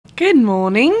Good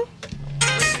morning.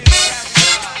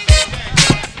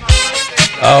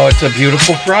 Oh, it's a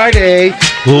beautiful Friday.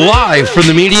 Live from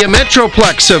the Media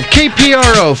Metroplex of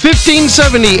KPRO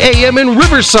 1570 AM in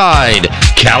Riverside,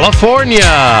 California.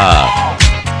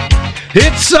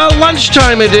 It's a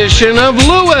lunchtime edition of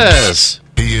Lewis.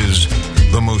 He is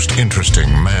the most interesting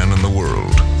man in the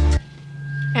world.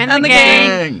 And the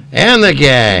gang. And the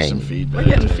gang. Some feedback.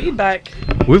 We're getting feedback.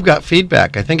 We've got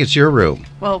feedback. I think it's your room.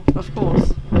 Well, of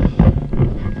course.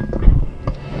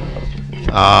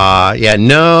 Yeah,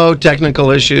 no technical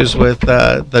issues with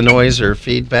the noise or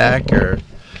feedback, or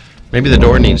maybe the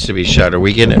door needs to be shut. Are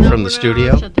we getting it from the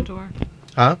studio? Shut the door.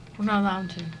 Huh? We're not allowed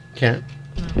to. Can't.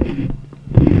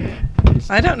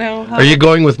 I don't know. Are you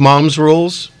going with mom's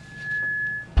rules?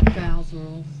 Val's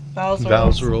rules.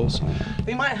 Val's rules.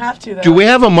 We might have to, though. Do we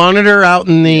have a monitor out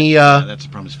in the... Yeah, that's the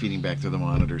problem, is feeding back through the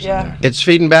monitors. Yeah. In there. It's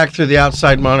feeding back through the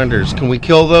outside monitors. Can we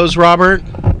kill those, Robert?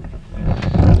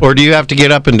 Or do you have to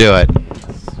get up and do it?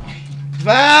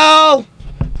 Val!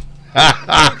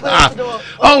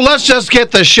 Oh, let's just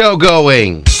get the show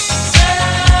going.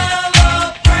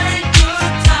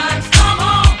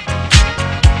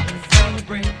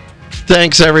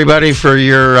 Thanks, everybody, for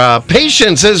your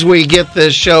patience as we get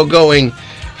this show going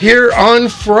here on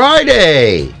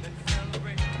Friday.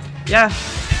 Yeah.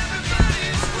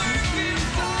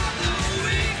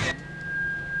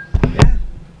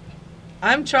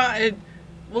 I'm trying.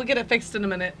 We'll get it fixed in a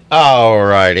minute.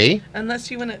 Alrighty.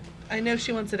 Unless you want it. I know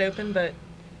she wants it open, but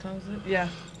close it. Yeah.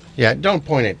 Yeah, don't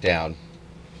point it down.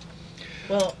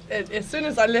 Well, as soon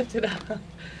as I lift it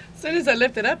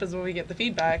up, is when we get the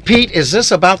feedback. Pete, is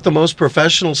this about the most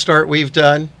professional start we've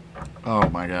done? Oh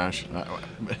my gosh,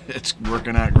 it's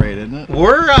working out great, isn't it?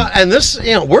 We're and this,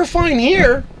 we're fine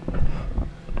here.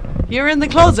 You're in the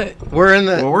closet. We're in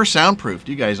the. Well, we're soundproofed.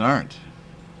 You guys aren't.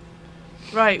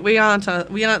 Right. We aren't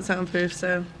soundproof.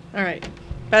 So, all right.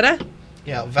 Better.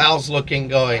 Yeah, Val's looking,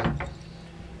 going,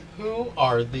 who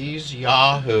are these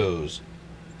yahoos?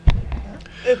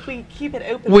 If we keep it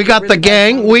open, We got the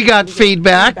gang. We got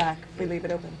feedback. If we leave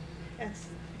it open. That's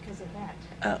because of that.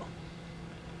 Oh.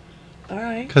 All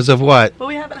right. Because of what? But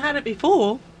we haven't had it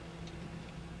before.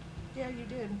 Yeah, you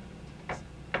did.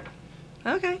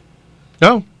 Okay.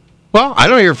 Oh, well, I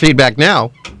don't hear feedback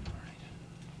now.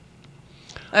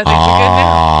 I think we're good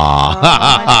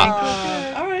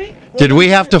Ah. now. All right. Did we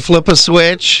have to flip a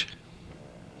switch?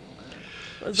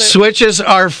 Was it- Switches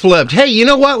are flipped. Hey, you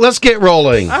know what? Let's get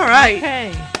rolling. All right.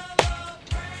 Hey.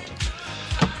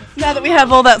 Now that we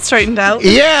have all that straightened out.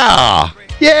 Yeah.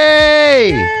 Yay.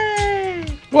 Yay.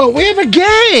 Well, we have a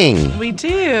gang. We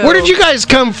do. Where did you guys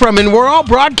come from? And we're all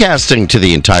broadcasting to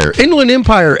the entire Inland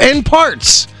Empire and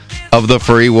parts of the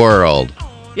free world.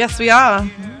 Yes, we are.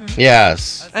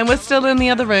 Yes. And we're still in the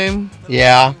other room.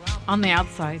 Yeah. On the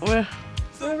outside. We're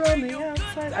on the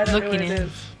outside. I don't know Looking where it in.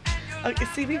 is. Okay,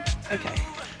 see me? Okay.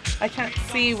 I can't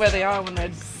see where they are when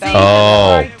they're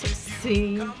Oh. Hard to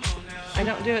see. I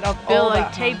don't do it all Bill, all I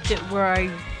that taped it where I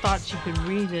thought you could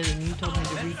read it, and you told me to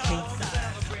retape it.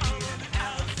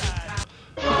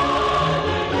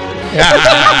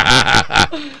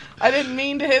 I didn't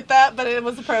mean to hit that, but it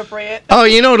was appropriate. Oh,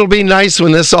 it'll be nice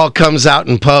when this all comes out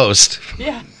in post.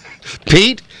 Yeah.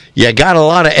 Pete, you got a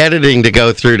lot of editing to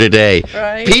go through today.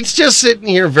 Right. Pete's just sitting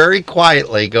here very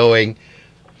quietly going,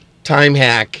 time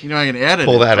hack. I can edit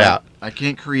Pull it, that but out. I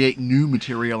can't create new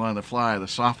material on the fly. The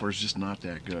software's just not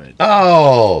that good.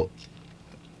 Oh.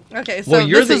 Okay, so Well,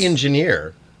 you're this the is,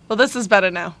 engineer. Well, this is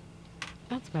better now.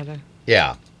 That's better.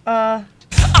 Yeah. I'm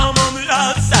on the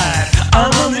outside.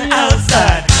 I'm on the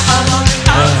outside. I'm on the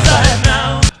outside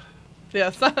now.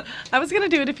 Yes. I was going to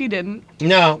do it if you didn't.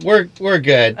 No, we're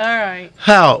good. All right.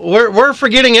 How? We're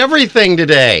forgetting everything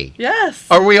today. Yes.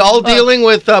 Are we all dealing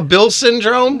with Bill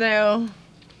syndrome? No.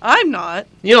 I'm not.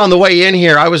 On the way in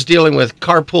here, I was dealing with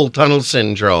carpool tunnel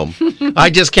syndrome. I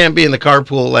just can't be in the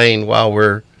carpool lane while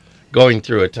we're going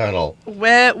through a tunnel.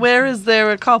 Where is there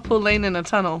a carpool lane in a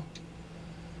tunnel?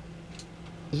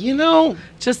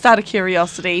 Just out of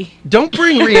curiosity. Don't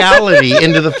bring reality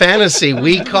into the fantasy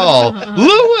we call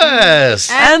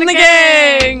Lewis. And the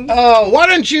gang. Oh, why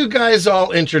don't you guys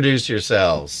all introduce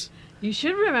yourselves? You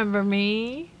should remember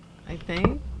me, I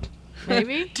think.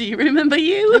 Maybe? Do you remember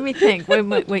you? Let me think.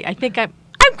 Wait. I think I'm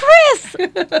Chris!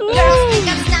 Girls think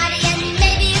I'm snotty and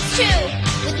maybe it's true.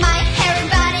 With my hair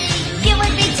and body, you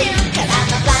would be too. Cause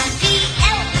I'm a blonde BL.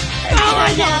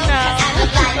 I don't know.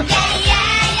 Cause I'm a blonde,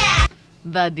 yeah.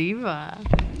 The diva.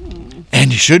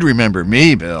 And you should remember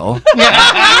me, Bill.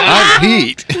 I'm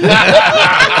Pete.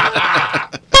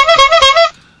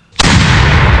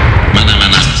 Mana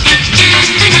mana.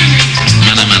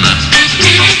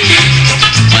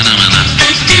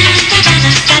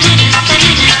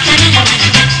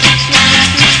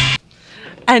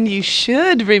 And you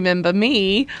should remember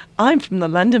me. I'm from the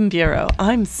London Bureau.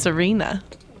 I'm Serena.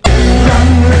 Calling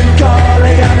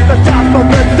at the top of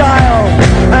the dial.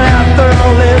 And after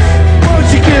all this,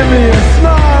 won't you give me a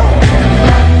smile?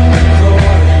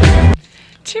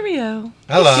 Cheerio.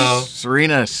 Hello.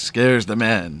 Serena scares the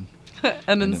men And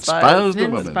and inspires. inspires the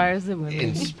women. Inspires the women.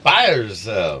 Inspires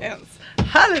them. Yes.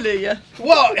 Hallelujah.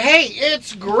 Well, hey,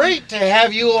 it's great to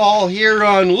have you all here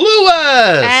on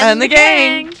Lewis. And the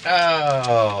gang.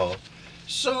 Oh.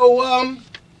 So,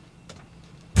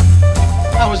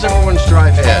 how was everyone's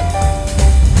drive in?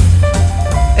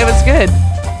 It was good.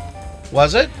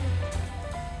 Was it?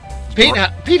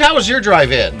 Pete, how was your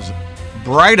drive in?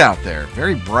 Bright out there.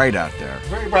 Very bright out there.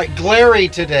 Very bright. Glary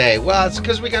today. Well, it's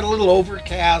because we got a little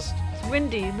overcast. It's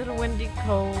windy, a little windy,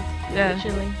 cold, Yeah.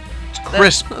 chilly. It's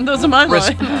crisp. Those are my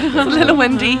Crisp. lines. A little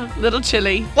windy, little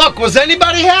chilly. Look, was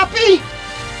anybody happy?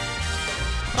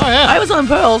 Oh, yeah. I was on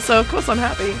Pearl, so of course I'm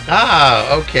happy.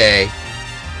 Ah, okay.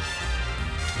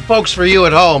 Folks, for you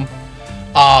at home,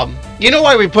 you know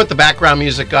why we put the background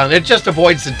music on? It just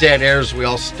avoids the dead airs. We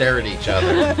all stare at each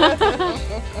other.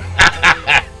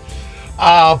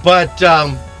 But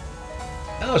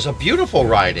that was a beautiful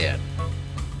ride in.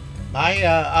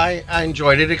 I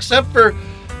enjoyed it, except for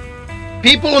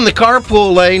people in the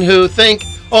carpool lane who think,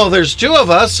 oh, there's two of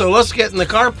us, so let's get in the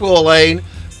carpool lane,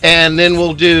 and then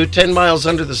we'll do 10 miles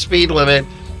under the speed limit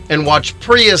and watch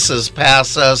Priuses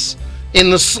pass us in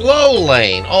the slow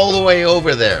lane all the way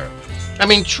over there. I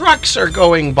mean, trucks are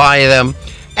going by them,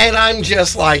 and I'm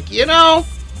just like, you know,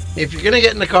 if you're going to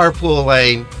get in the carpool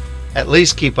lane, at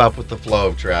least keep up with the flow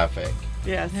of traffic.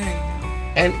 Yes. There you go.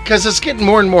 And because it's getting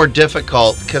more and more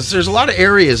difficult, because there's a lot of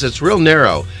areas it's real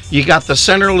narrow. You got the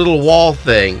center little wall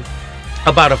thing,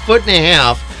 about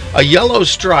 1.5 feet, a yellow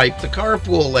stripe, the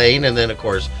carpool lane, and then, of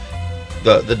course,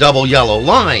 the double yellow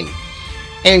line.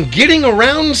 And getting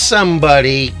around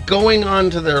somebody going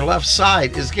onto their left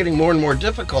side is getting more and more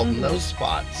difficult in those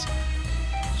spots.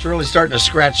 It's really starting to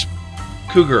scratch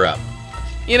Cougar up.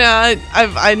 You know,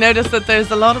 I noticed that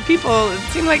there's a lot of people. It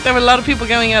seemed like there were a lot of people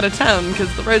going out of town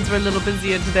because the roads were a little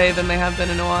busier today than they have been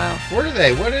in a while. Where are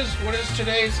they? What is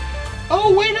today's?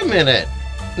 Oh, wait a minute.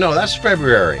 No, that's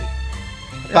February.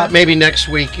 I thought maybe next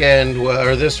weekend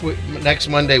or this week, next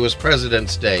Monday was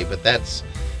President's Day, but that's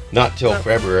not till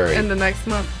February. In the next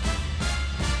month.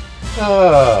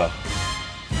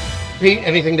 Pete,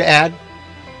 anything to add?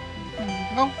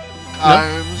 No.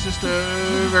 It was just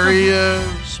a very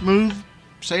smooth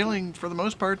sailing for the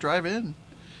most part, drive in.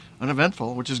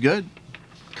 Uneventful, which is good.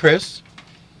 Chris,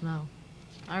 No.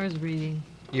 I was reading.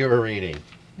 you were reading.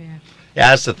 Yeah. Yeah,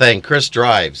 that's the thing. Chris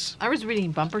drives. I was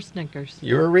reading Bumper Snickers.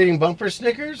 You were reading Bumper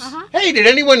Snickers? Uh-huh. Hey, did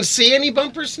anyone see any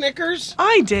Bumper Snickers?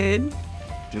 I did.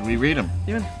 Did we read them?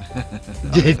 You want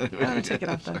to take it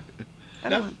off though? I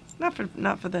don't want,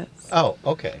 not for this. Oh,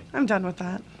 okay. I'm done with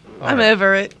that. All I'm right.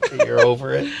 over it. You're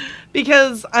over it?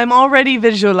 Because I'm already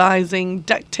visualizing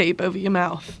duct tape over your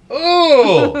mouth.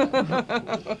 Ooh!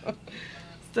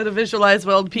 Instead of visualize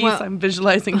world peace, Well- I'm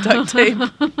visualizing duct tape.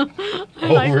 I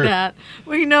like Over. that.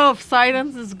 Well, you know, if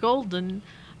silence is golden,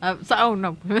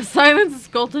 silence is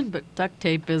golden, but duct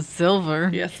tape is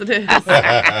silver. Yes, it is.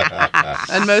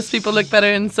 And most people look better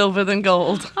in silver than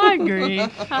gold. I agree.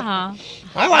 Uh-huh. I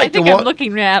I like the think I'm one.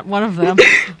 looking at one of them.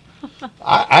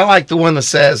 I like the one that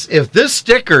says, "If this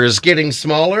sticker is getting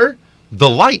smaller, the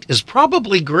light is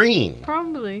probably green."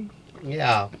 Probably.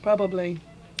 Yeah. Probably.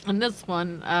 And this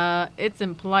one, it's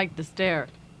impolite to stare.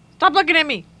 Stop looking at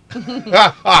me.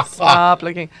 Stop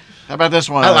looking. How about this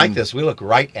one? I like this. We look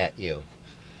right at you.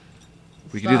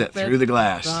 We can do Stop that it. through the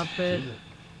glass. Stop it.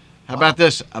 How about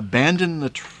this? Abandon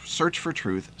the search for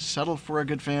truth. Settle for a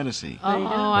good fantasy. Oh, I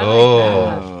like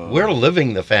Oh, we're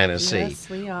living the fantasy. Yes,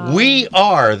 we are. We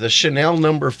are the Chanel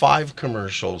No. 5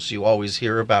 commercials you always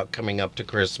hear about coming up to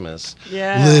Christmas.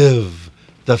 Yeah. Live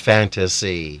the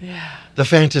fantasy. Yeah. The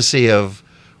fantasy of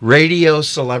radio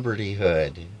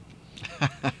celebrityhood.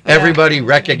 Everybody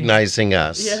recognizing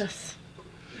us. Yes.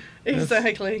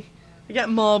 Exactly. I get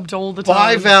mobbed all the time.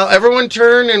 Bye, Val. Everyone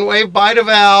turn and wave bye to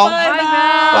Val. Bye,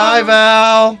 Bye,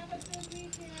 Val. Bye, Val.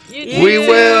 You We You.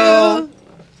 will.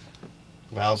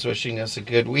 Val's wishing us a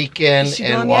good weekend Is she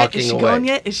and gone yet? walking Is she away. gone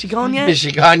yet? Is she gone yet? Is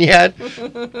she gone yet?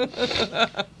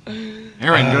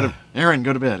 Aaron,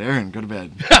 go to bed. Aaron, go to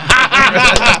bed.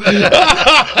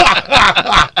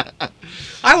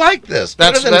 I like this.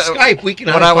 Better than Skype. We can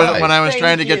when I was high-five. when I was Thank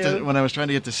trying to get you. to when I was trying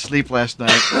to get to sleep last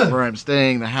night where I'm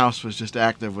staying, the house was just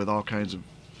active with all kinds of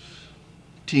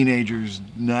teenagers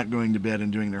not going to bed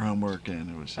and doing their homework, and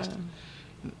it was just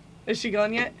Is she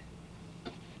gone yet?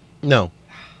 No.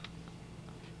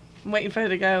 I'm waiting for her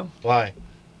to go. Why?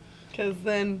 Because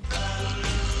then.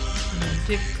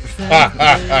 Dixon.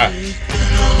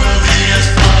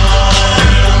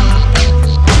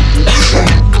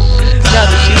 Now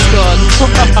that she's gone.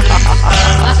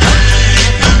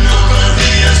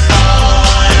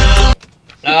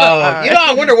 Oh,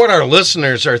 I wonder what our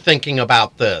listeners are thinking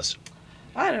about this.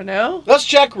 I don't know. Let's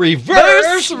check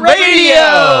reverse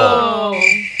radio.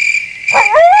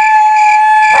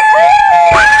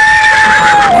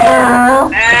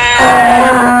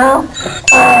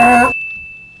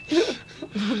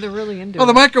 They're really into Oh,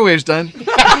 the it. microwave's done.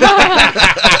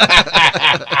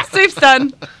 Steve's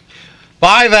done.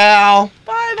 Bye, Val.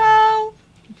 Bye, Val.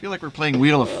 I feel like we're playing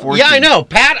Wheel of Fortune. Yeah, I know.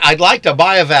 Pat, I'd like to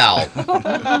buy a Val.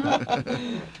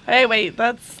 Hey, wait,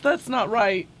 that's not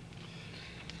right.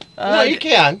 No, you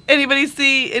can. Anybody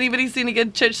see any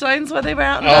good church signs while they were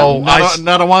out? And Oh,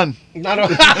 Not a one. Not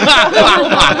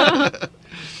a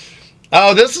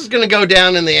Oh, this is going to go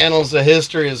down in the annals of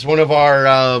history as one of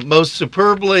our most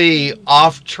superbly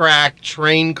off-track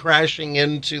train crashing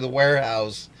into the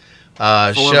warehouse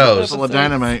shows. Full of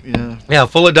dynamite, yeah. Yeah,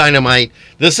 full of dynamite.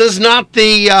 This is not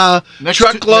the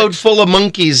truckload full of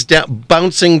monkeys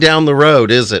bouncing down the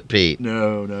road, is it, Pete?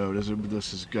 No,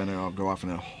 this is going to go off in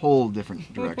a whole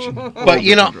different direction. But,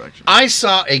 I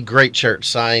saw a great church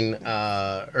sign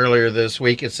earlier this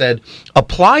week. It said,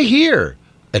 apply here.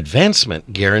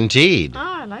 Advancement guaranteed. Oh,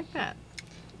 I like that.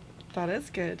 That is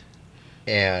good.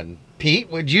 And, Pete,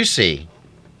 what'd you see?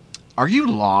 Are you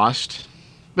lost?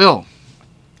 Bill,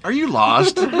 are you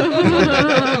lost?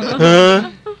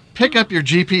 Pick up your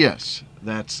GPS.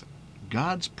 That's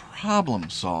God's problem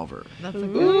solver. That's a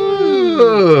good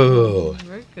Ooh. one.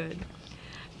 Very good.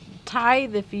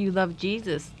 Tithe if you love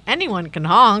Jesus. Anyone can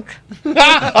honk.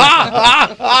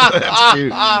 That's cute.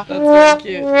 That's very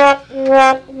cute.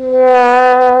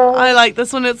 I like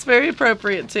this one. It's very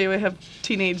appropriate too. I have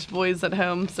teenage boys at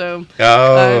home, so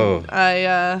Oh.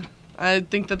 I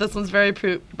think that this one's very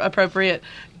appropriate.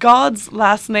 God's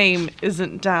last name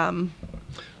isn't damn.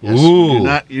 Yes, Ooh. do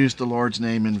not use the Lord's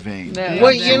name in vain. No.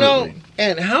 Well, Absolutely.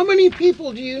 and how many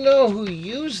people do you know who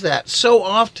use that so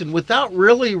often without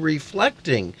really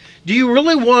reflecting? Do you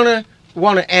really want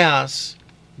to ask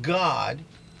God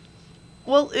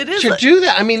Well, it is. to do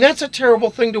that? I mean, that's a terrible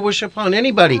thing to wish upon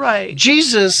anybody. Right.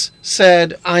 Jesus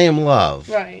said, I am love.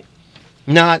 Right.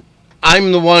 Not,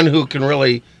 I'm the one who can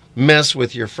really mess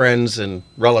with your friends and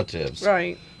relatives.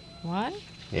 Right. What?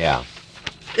 Yeah.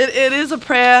 It is a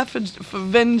prayer for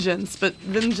vengeance, but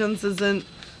vengeance isn't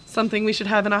something we should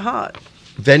have in our heart.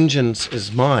 Vengeance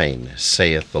is mine,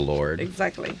 saith the Lord.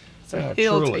 Exactly. So Yeah,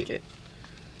 he'll truly. take it.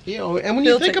 And when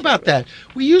He'll you think take about care of that,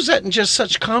 we use that in just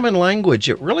such common language.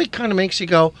 It really kind of makes you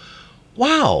go,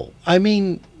 wow. I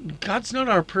mean, God's not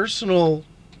our personal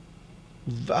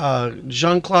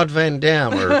Jean-Claude Van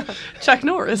Damme or Chuck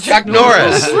Norris. Chuck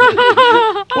Norris.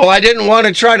 Well, I didn't want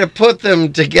to try to put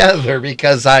them together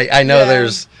because I know Yeah.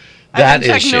 there's I that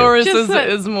think Chuck issue. Norris Just let-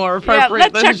 is more Yeah,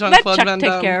 appropriate than let Jean-Claude Chuck Van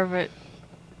take Damme. care of it.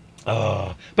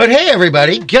 But hey,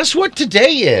 everybody, guess what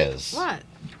today is? What?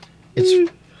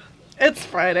 It's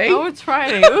Friday. Oh, it's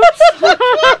Friday. Oops.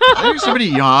 There's somebody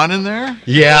yawn in there.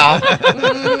 Yeah.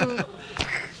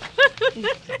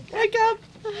 Wake up.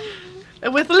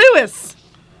 With Lewis.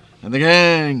 And the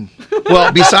gang.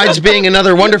 Well, besides being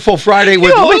another wonderful Friday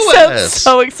with You always sound Lewis.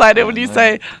 so excited when you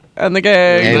say, and the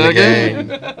gang. And the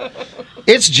gang.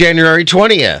 It's January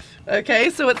 20th. Okay,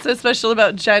 so what's so special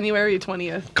about January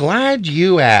 20th? Glad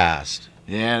you asked.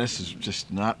 Yeah, this is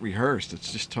just not rehearsed.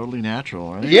 It's just totally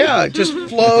natural, right? Yeah, it just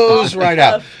flows right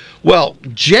out. Well,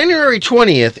 January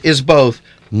 20th is both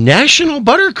National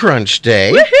Butter Crunch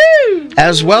Day Woohoo!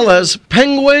 as well as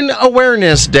Penguin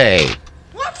Awareness Day.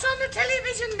 What's on the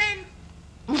television then?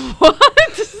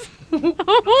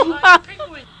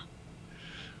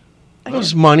 That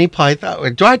was Monty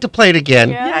Python. Do I have to play it again?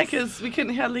 Yeah, because we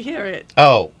couldn't hardly hear it.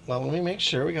 Oh, well, let me make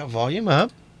sure we got volume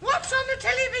up. What's on the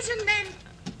television then?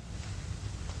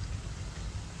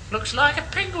 Looks like a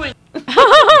penguin.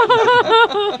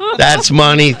 That's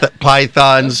Monty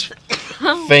Python's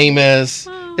famous.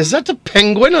 Is that the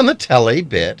penguin on the telly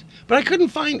bit? But I couldn't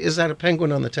find. Is that a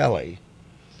penguin on the telly?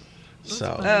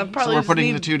 So. Probably So we're just putting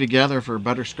need- the two together for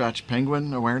Butterscotch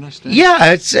Penguin Awareness Day?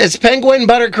 Yeah, it's Penguin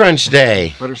Butter Crunch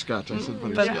Day. Butterscotch. I said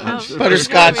butterscotch.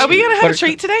 Butterscotch. Are we going to have a Butterscotch.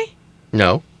 treat today?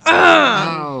 No,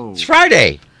 Oh. it's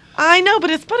Friday. I know, but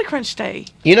it's Butter Crunch Day.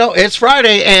 You know, it's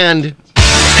Friday, and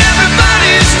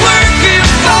Everybody's working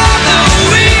for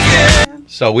the weekend.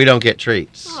 so we don't get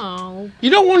treats. Oh.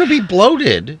 You don't want to be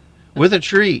bloated with a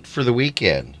treat for the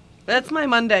weekend. That's my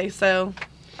Monday, so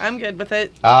I'm good with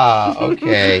it. Ah,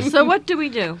 okay. So what do we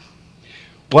do?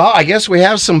 Well, I guess we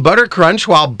have some butter crunch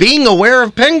while being aware of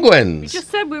We penguins. just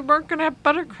said we weren't going to have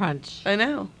butter crunch. I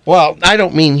know. Well, I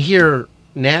don't mean here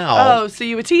now. Oh, so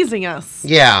you were teasing us.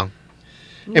 Yeah.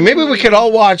 And maybe we could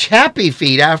all watch Happy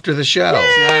Feet after the show.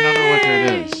 See, I don't know what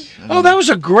that is. Oh, that was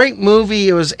a great movie.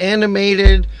 It was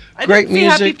animated. I Great didn't see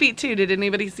Happy music. Feet 2. Did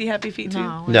anybody see Happy Feet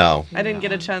 2? No. I didn't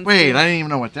get a chance. Wait, to. I didn't even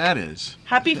know what that is.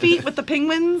 Happy Feet with the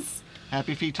penguins?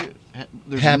 Happy Feet too.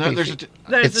 There's Happy no, there's Feet.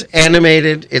 There's It's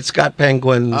animated. It's got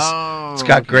penguins. Oh, It's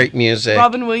got okay. great music.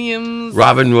 Robin Williams.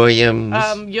 Robin Williams.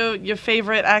 Your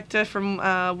favorite actor from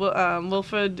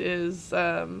Wilford is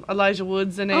Elijah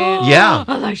Woods in it. Yeah.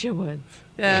 Elijah Woods.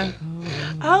 Yeah.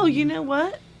 Oh, you know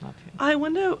what? Love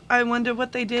him. I wonder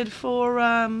what they did for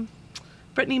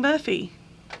Brittany Murphy,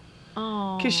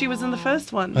 Oh. because she was in the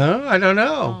first one. Oh, I don't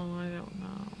know. Oh, I don't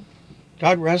know.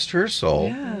 God rest her soul.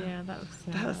 Yeah, Yeah, that was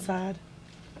sad. that was sad.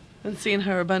 And seeing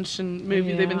her a bunch in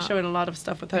movies, they've been Yeah. showing a lot of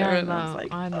stuff with her, Yeah, and I was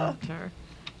like, I loved her.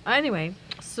 Anyway,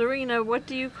 Serena, what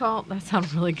do you call... That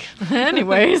sounds really good.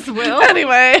 Anyways, Will.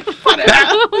 anyway,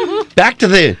 Back to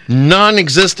the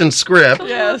non-existent script.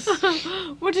 yes.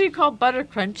 What do you call butter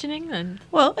crunch in England?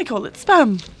 Well, I call it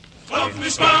spam. Hey, you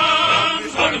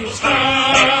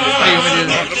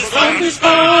want me to go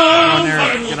on there,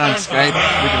 get on Skype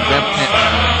with the webcam,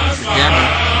 the camera.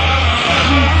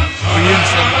 Oh, you didn't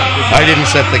set that, did you? I didn't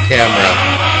set the camera.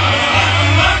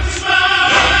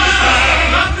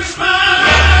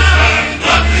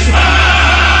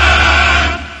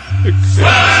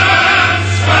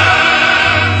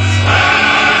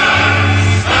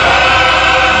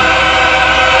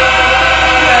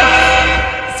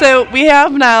 So we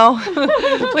have now,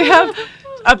 we have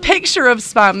a picture of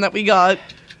spam that we got,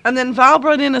 and then Val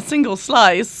brought in a single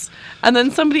slice, and then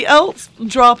somebody else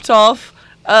dropped off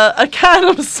a can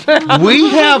of spam.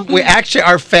 We actually,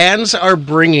 our fans are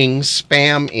bringing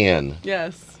spam in.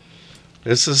 Yes.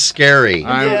 This is scary.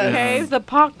 I- Okay, if the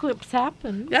apocalypse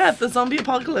happens. Yeah, if the zombie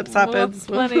apocalypse We'll have happens.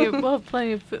 plenty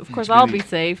of, of course, gonna I'll be- be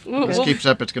safe. If this Well, keeps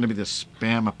up, it's going to be the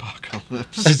spam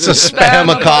apocalypse. It's a spam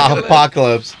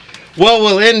apocalypse. Well,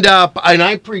 we'll end up, and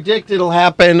I predict it'll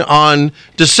happen on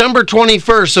December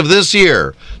 21st of this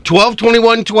year,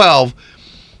 12/21/12.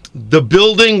 The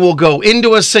building will go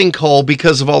into a sinkhole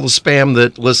because of all the spam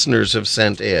that listeners have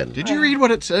sent in. Did you read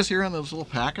what it says here on this little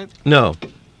packet? No.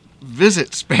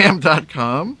 Visit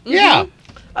spam.com. Yeah.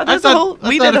 Oh, there's a whole, I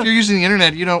we thought did if you're using the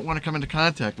internet, you don't want to come into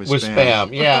contact with With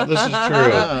spam. Yeah, this is true.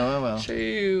 Oh, well.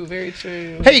 True, very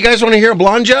true. Hey, you guys want to hear a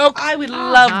blonde joke? I would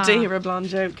love to hear a blonde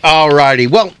joke. Alrighty.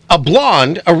 Well, a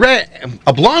blonde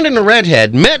and a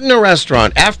redhead met in a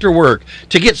restaurant after work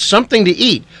to get something to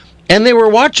eat, and they were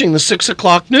watching the 6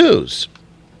 o'clock news.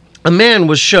 A man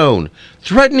was shown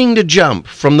threatening to jump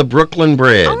from the Brooklyn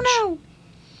Bridge. Oh no!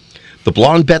 The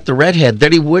blonde bet the redhead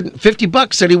that he wouldn't,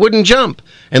 $50 that he wouldn't jump,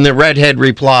 and the redhead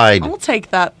replied. I'll take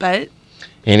that bet.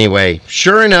 Anyway,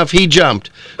 sure enough, he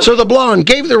jumped. So the blonde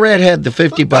gave the redhead the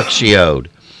 $50 she owed.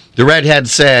 The redhead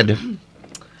said,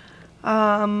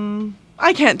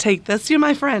 I can't take this. You're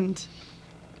my friend.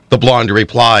 the blonde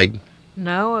replied.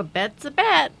 No, a bet's a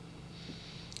bet.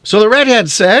 So the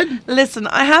redhead said, Listen,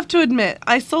 I have to admit,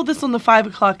 I saw this on the 5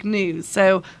 o'clock news,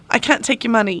 so I can't take your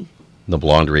money. the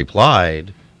blonde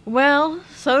replied. Well,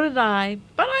 so did I,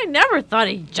 but I never thought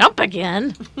he'd jump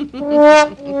again.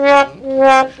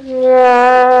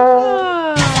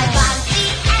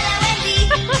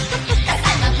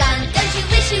 I'm a blonde, don't you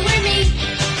wish you were me?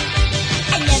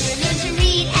 I never learned to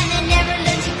read and I never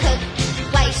learned to cook.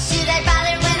 Why should I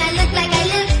bother when I look like I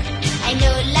look? I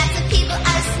know lots of people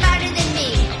are smarter than me,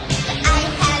 but I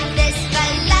have this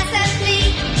philosophy.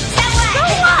 So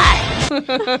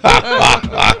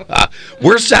what?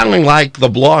 We're sounding like the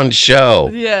blonde show.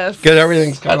 Yes. Because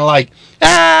everything's kind of like,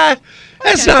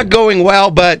 that's not going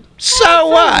well, but so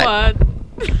what?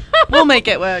 We'll make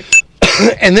it work.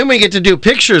 And then we get to do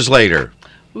pictures later.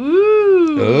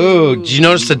 Ooh. Oh, did you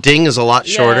notice the ding is a lot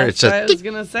shorter? Yes, It's I a was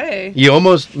going to say. you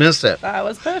almost missed it. That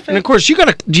was perfect. And of course,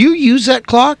 do you use that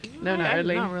clock? No, not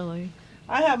really. Not really.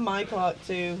 I have my clock,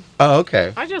 too. Oh,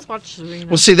 okay. I just watched Serena.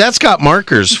 Well, see, that's got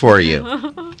markers for you.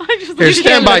 I just Here, You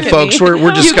stand can by, look at folks. me. We're You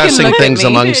can discussing look at things me.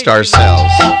 amongst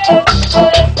ourselves.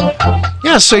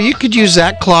 Yeah, so you could use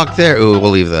that clock there. Ooh,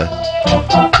 we'll leave the.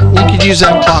 You could use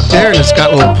that clock there, and it's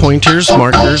got little pointers,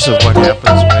 markers of what happens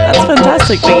when. That's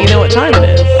fantastic, but you know what time it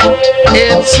is.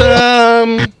 It's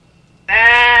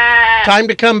time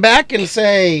to come back and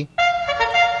say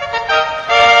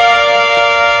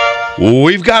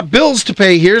we've got bills to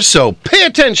pay here, so pay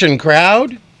attention,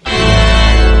 crowd.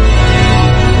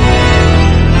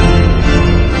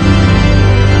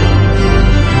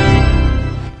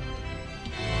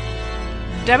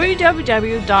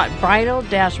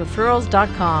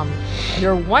 www.bridal-referrals.com,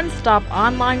 your one-stop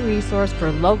online resource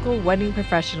for local wedding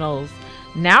professionals.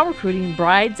 Now recruiting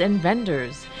brides and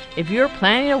vendors. If you're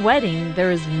planning a wedding,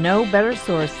 there is no better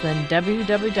source than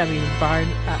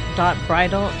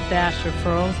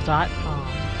www.bridal-referrals.com.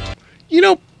 You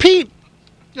know, Pete,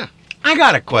 Yeah. I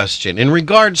got a question in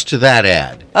regards to that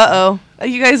ad. Uh-oh.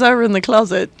 You guys are in the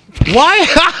closet. Why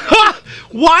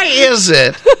why is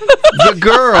it the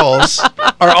girls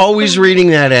are always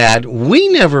reading that ad? We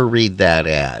never read that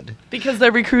ad. Because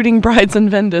they're recruiting brides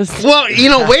and vendors. Well, you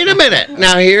know, wait a minute.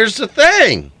 Now, here's the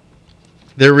thing.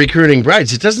 They're recruiting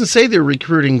brides. It doesn't say they're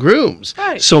recruiting grooms.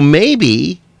 Right. So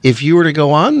maybe if you were to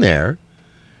go on there,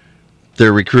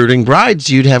 they're recruiting brides,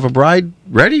 you'd have a bride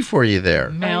ready for you there.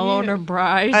 Mail order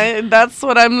bride. That's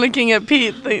what I'm looking at,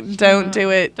 Pete. Don't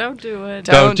do it. Don't do it.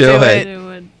 Don't do it. Do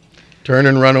it. Turn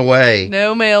and run away.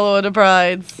 No mail order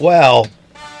brides. Well,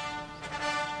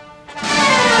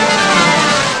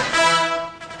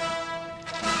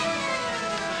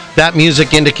 that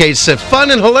music indicates that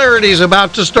fun and hilarity is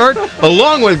about to start,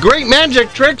 along with great magic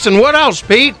tricks and what else,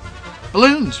 Pete?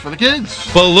 Balloons for the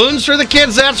kids. Balloons for the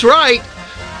kids, that's right.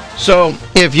 So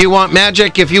if you want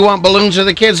magic, if you want balloons for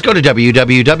the kids, go to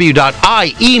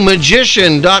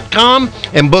www.iemagician.com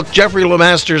and book Jeffrey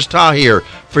Lemasters Tahir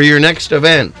for your next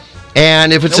event.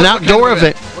 And if it's an Now, what outdoor kind of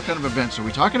event, What kind of events are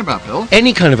we talking about, Bill?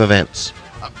 any kind of events,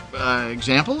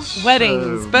 Examples?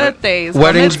 Weddings, birthdays.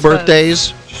 weddings, bar mitzvahs.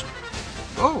 birthdays,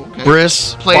 Oh, okay.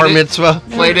 bris, Play bar date. mitzvah,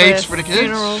 Play dates for the kids.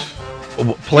 Funerals.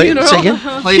 play, say again?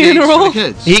 Play dates for Funeral. the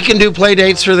kids. He can do play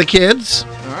dates for the kids.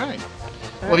 All right.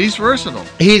 Well, he's versatile.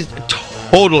 He's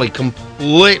totally,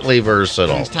 completely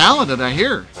versatile. He's talented, I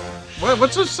hear.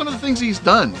 What's some of the things he's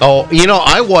done? Oh, you know,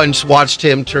 I once watched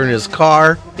him turn his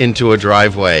car into a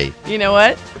driveway. You know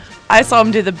what? I saw him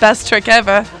do the best trick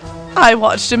ever. I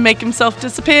watched him make himself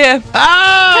disappear.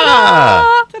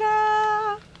 Ah!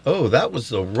 Ta-da! Oh, that was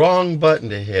the wrong button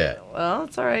to hit. Well,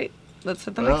 it's all right. Let's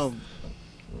hit the Well, next.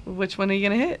 Which one are you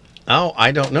going to hit? Oh,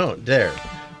 I don't know. There.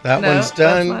 That No, one's that's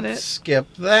done. not it. Skip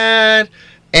that.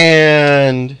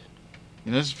 And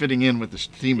you know, this is fitting in with the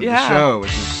theme of Yeah. the show,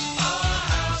 which is.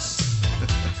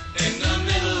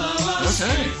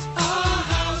 Okay.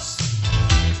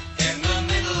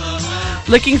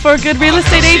 Looking for a good real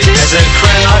estate agent? As a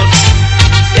crowd,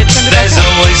 It's under there's that.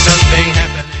 always something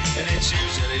happening, and it's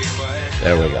usually quiet.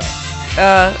 there we go.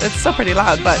 It's still pretty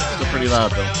loud, but Still pretty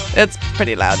loud, though. it's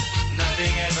pretty loud.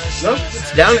 Nope,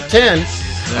 it's down at 10.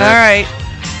 All right.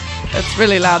 It's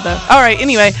really loud, though. All right,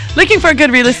 anyway, looking for a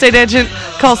good real estate agent?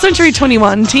 Call Century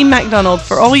 21 Team McDonald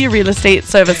for all your real estate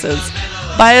services.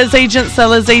 Buyer's agent,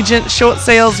 seller's agent, short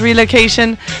sales,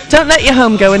 relocation. Don't let your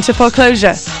home go into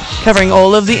foreclosure. Covering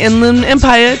all of the Inland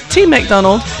Empire, Team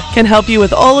McDonald can help you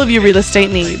with all of your real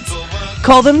estate needs.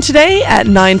 Call them today at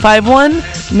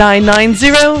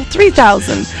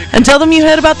 951-990-3000 and tell them you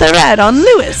heard about their ad on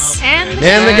Lewis. And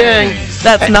And the gang.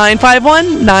 That's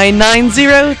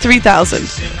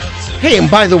 951-990-3000. Hey, and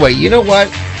by the way, you know what?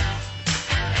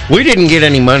 We didn't get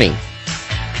any money.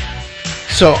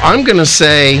 So I'm going to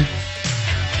say...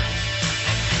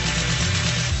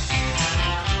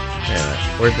 Yeah,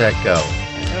 where'd that go?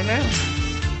 I don't know.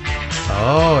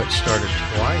 Oh, it started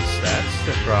twice. That's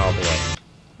the problem.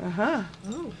 Uh-huh.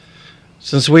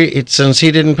 Since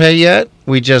he didn't pay yet,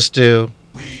 we just do...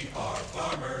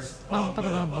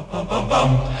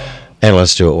 And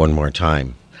let's do it one more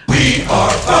time. We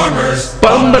are farmers.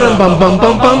 Bum, ba-dum, bum, bum,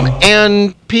 bum, bum.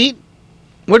 And Pete,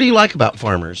 what do you like about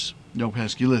farmers? No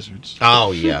pesky lizards.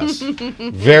 Oh, yes.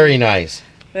 Very nice.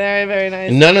 Very, very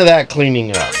nice. None of that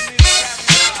cleaning up.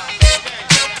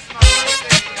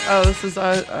 Oh, this is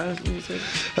our music.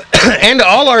 And to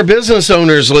all our business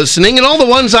owners listening and all the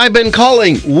ones I've been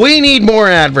calling, we need more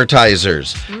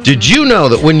advertisers. Did you know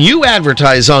that when you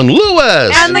advertise on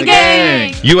Lewis, And the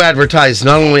gang. you advertise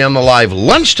not only on the live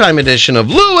lunchtime edition of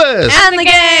Lewis, And the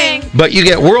gang. but you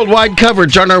get worldwide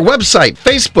coverage on our website,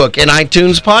 Facebook, and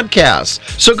iTunes podcasts.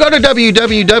 So go to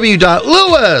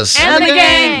www.lewis.com And the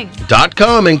gang.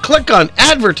 and click on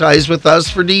Advertise with Us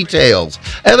for details.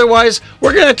 Otherwise,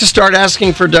 we're going to have to start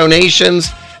asking for donations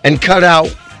and cut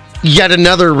out yet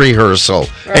another rehearsal.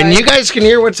 And Right. you guys can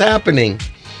hear what's happening.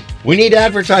 We need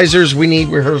advertisers. We need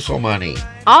rehearsal money.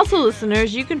 Also,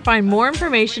 listeners, you can find more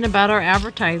information about our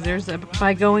advertisers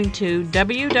by going to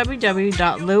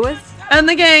www.lewis.com And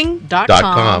the gang.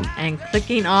 and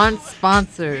clicking on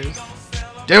sponsors.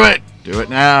 Do it. Do it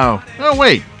now. Oh,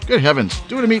 wait. Good heavens.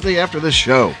 Do it immediately after this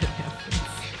show.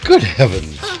 Good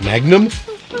heavens, Magnum.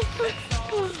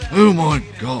 Oh, my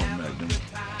God, Magnum.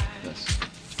 Yes.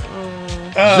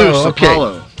 Oh, Zeus, okay.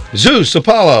 Apollo. Zeus,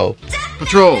 Apollo.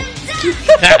 Patrol.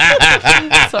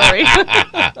 Sorry.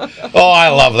 Oh, I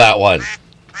love that one.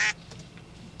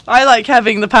 I like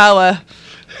having the power.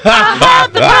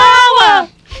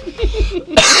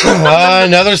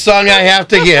 Another song I have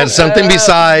to get. Something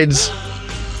besides.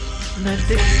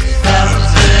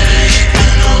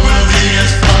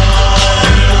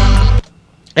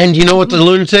 And you know what the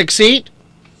lunatics eat?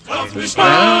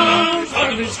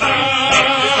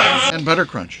 And Butter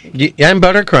Crunch. And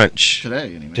Butter Crunch.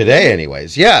 Today, anyway. Today,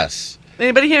 anyways. Yes.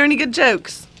 Anybody hear any good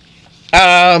jokes?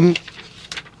 Um.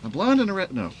 A blonde and a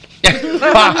red. No.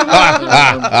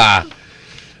 I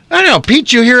don't know.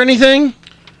 Pete, you hear anything?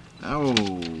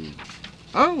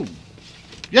 Oh.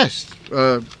 Yes.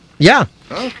 Yeah.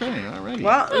 Okay, all righty.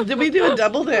 Well, did we do a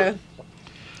double there?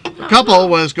 The couple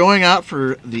was going out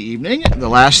for the evening. The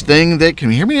last thing they... Can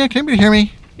you hear me? Can anybody hear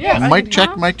me? Yeah. Mic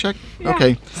check, mic check. Yeah.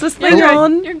 Okay. Is this thing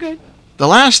on? You're good. The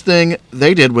last thing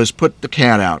they did was put the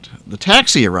cat out. The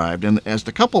taxi arrived, and as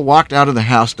the couple walked out of the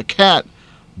house, the cat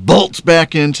bolts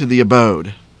back into the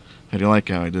abode. How do you like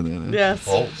how I did that? Yes.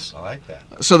 Bolts. I like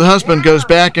that. So the husband goes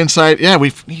back inside. Yeah,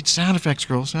 we need sound effects,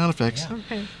 girls. Sound effects.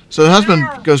 Okay. So the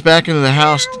husband goes back into the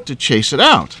house to chase it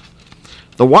out.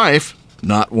 The wife,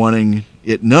 not wanting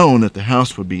it known that the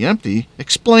house would be empty,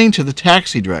 explained to the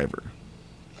taxi driver.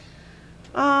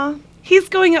 He's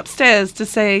going upstairs to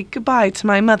say goodbye to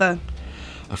my mother.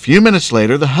 A few minutes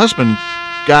later, the husband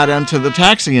got into the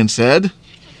taxi and said,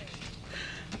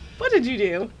 What did you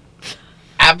do?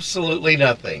 Absolutely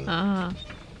nothing.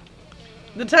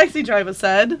 The taxi driver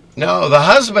said. No, the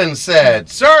husband said,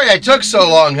 "Sorry I took so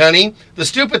long, honey. The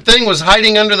stupid thing was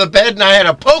hiding under the bed and I had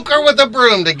to poke her with a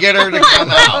broom to get her to come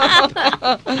out."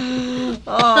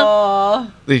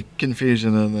 Oh. the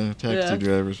confusion on the taxi Yeah.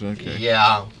 drivers. Okay.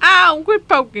 Yeah. Ow, quit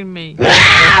poking me. There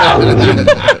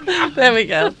we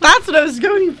go. That's what I was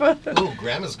going for. Ooh,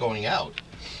 Grandma's going out.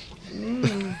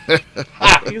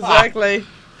 Exactly.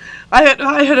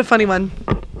 I heard a funny one.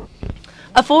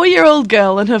 A 4-year-old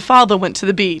girl and her father went to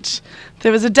the beach.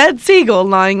 There was a dead seagull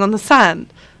lying on the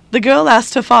sand. The girl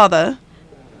asked her father.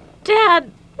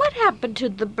 Dad, what happened to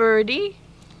the birdie?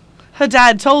 Her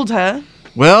dad told her.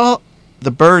 Well,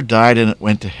 the bird died and it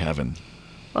went to heaven.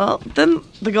 Well, then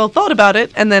the girl thought about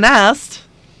it and then asked.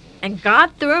 And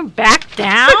God threw him back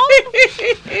down?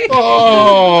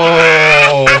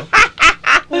 Oh.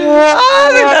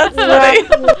 I think that's funny.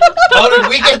 Oh, did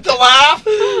we get the laugh?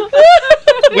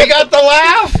 We got the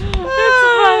laugh?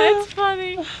 It's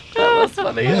funny. That was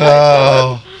funny.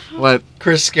 Oh. What?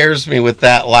 Chris scares me with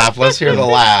that laugh. Let's hear the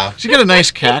laugh. She got a nice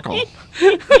cackle.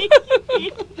 Nice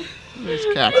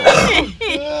cackle.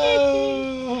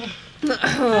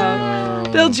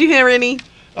 Bill, did you hear any?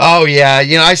 Oh, yeah.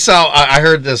 You know, I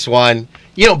heard this one.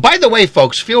 You know, by the way,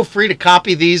 folks, feel free to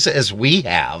copy these as we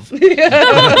have.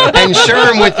 And share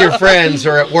them with your friends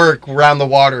or at work around the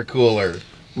water cooler.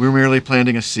 We're merely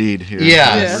planting a seed here.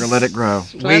 Yes. We're going to let it grow.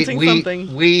 Planting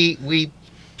something. We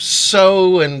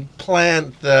sow and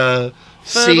plant the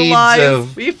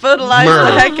We fertilize the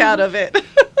mirth. heck out of it.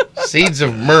 seeds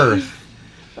of mirth.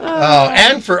 Oh,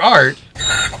 and for art.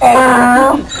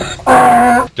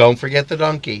 Don't forget the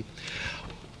donkey.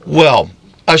 Well,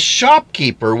 a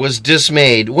shopkeeper was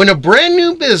dismayed when a brand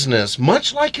new business,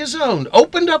 much like his own,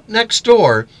 opened up next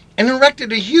door and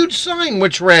erected a huge sign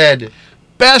which read,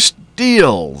 Best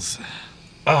deals.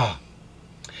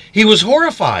 He was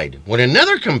horrified when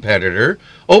another competitor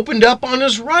opened up on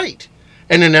his right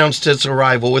and announced its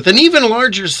arrival with an even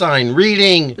larger sign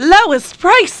reading, Lowest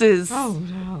prices. Oh,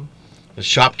 no. The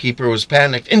shopkeeper was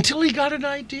panicked until he got an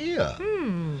idea.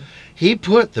 He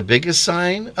put the biggest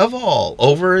sign of all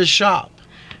over his shop.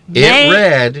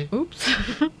 Oops.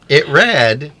 It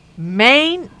read,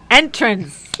 Main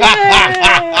entrance.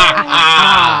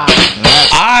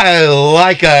 I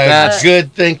like a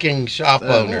good thinking shop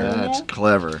owner. That's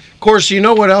clever. Of course, you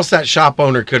know what else that shop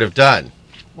owner could have done?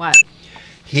 What?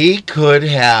 He could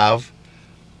have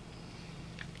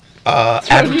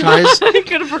advertised. I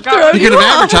could have forgotten. You could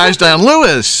have advertised on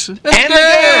Lewis. And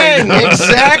again,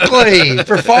 exactly,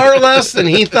 for far less than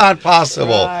he thought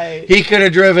possible. Right. He could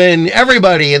have driven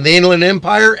everybody in the Inland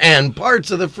Empire and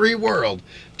parts of the free world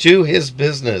to his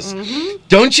business.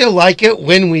 Don't you like it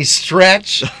when we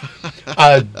stretch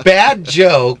a bad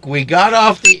joke we got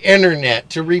off the internet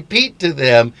to repeat to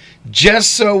them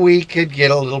just so we could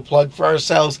get a little plug for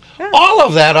ourselves? All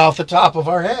of that off the top of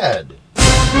our head.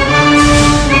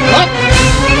 Well,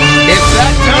 it's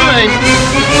that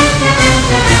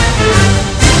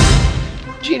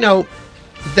time. Gino,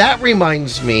 that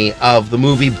reminds me of the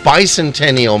movie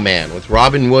Bicentennial Man with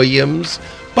Robin Williams,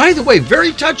 By the way,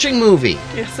 very touching movie.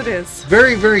 Yes, it is.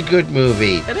 Very, very good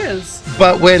movie. It is.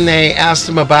 But when they asked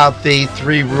him about the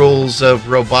 3 rules of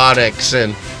robotics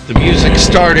and the music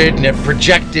started and it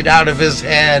projected out of his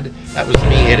head, that was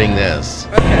me hitting this.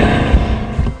 Okay.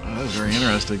 That was very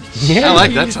interesting. Yeah. I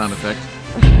like that sound effect.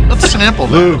 Let's sample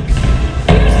that. Luke,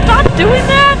 Stop doing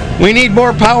that. we need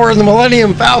more power in the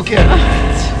Millennium Falcon.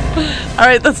 All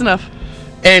right, that's enough.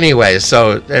 Anyway,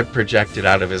 so it projected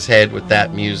out of his head with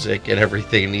that music and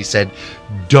everything, and he said,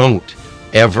 "Don't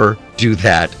ever do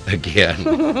that again."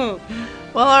 Well,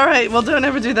 all right. Well, don't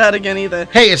ever do that again either.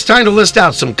 Hey, it's time to list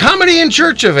out some comedy and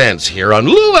church events here on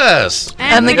Lewis.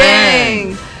 And the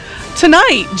gang.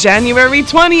 Tonight, January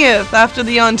 20th, after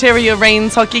the Ontario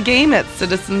Reigns hockey game at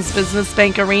Citizens Business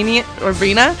Bank Arena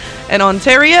in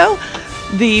Ontario,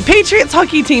 the Patriots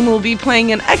hockey team will be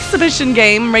playing an exhibition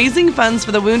game raising funds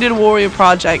for the Wounded Warrior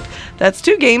Project. That's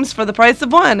 2 games for the price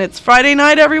of 1. It's Friday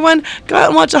night, everyone. Go out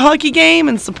and watch a hockey game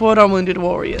and support our Wounded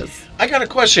Warriors. I got a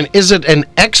question. Is it an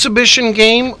exhibition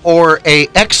game or a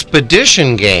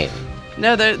expedition game?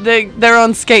 No, they're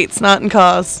on skates, not in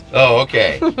cars. Oh,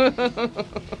 okay.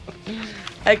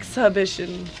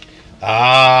 Exhibition.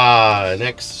 An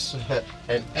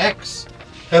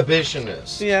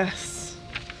exhibitionist. Yes.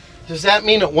 Does that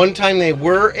mean at one time they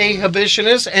were a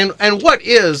hibitionist? And what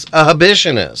is a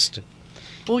hibitionist?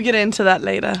 We'll get into that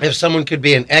later. If someone could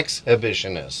be an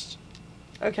exhibitionist.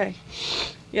 Okay.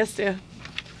 Yes, dear.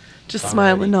 Just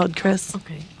smile and nod, Chris.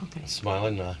 Okay. Smile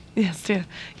and nod. Yes, dear.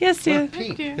 Yes, dear. Look,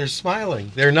 Pete, they're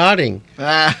smiling. They're nodding.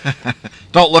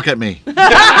 Don't look at me. But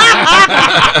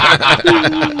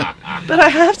I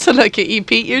have to look at you,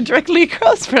 Pete. You're directly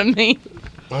across from me.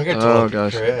 I got to Oh, look at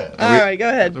gosh. Chris. All right, go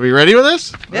ahead. Are we ready with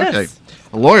this? Yes. Okay.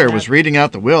 A lawyer was reading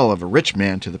out the will of a rich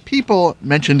man to the people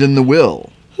mentioned in the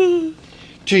will.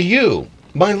 To you,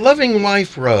 my loving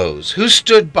wife Rose, who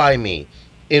stood by me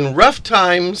in rough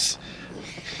times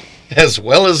as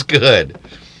well as good,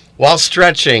 while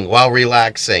stretching, while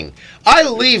relaxing, I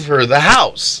leave her the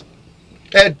house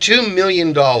at $2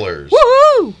 million.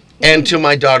 Woohoo! And to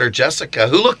my daughter Jessica,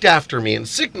 who looked after me in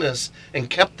sickness and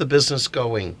kept the business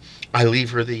going, I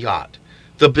leave her the yacht,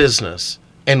 the business,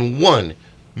 and $1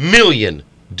 million.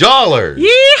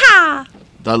 Yeehaw!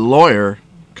 The lawyer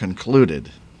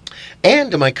concluded. And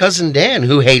to my cousin Dan,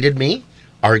 who hated me,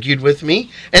 argued with me,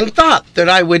 and thought that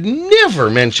I would never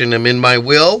mention him in my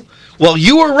will. Well,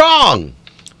 you were wrong.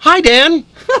 Hi, Dan.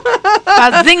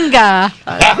 Bazinga.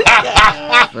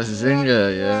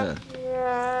 Bazinga, yeah.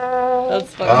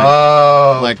 That's funny.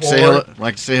 Oh, Like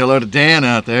to say hello to Dan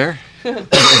out there.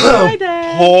 Hi,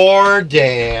 Dad. Poor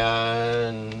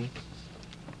Dan.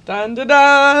 Dun dun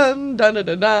dun dun dun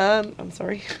dun dun. I'm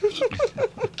sorry.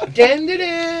 Dan, dan,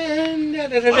 dan, dan,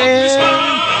 dan,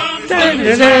 dan. Dun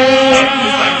dun dun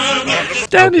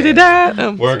dun dun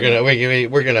dun. We're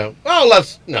gonna. Oh,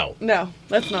 let's no. No,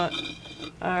 let's not.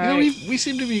 All You know, right. we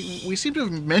seem to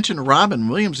have mentioned Robin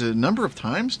Williams a number of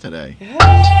times today.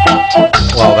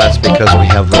 Well, that's because we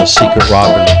have the secret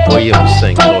Robin Williams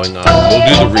thing going on. We'll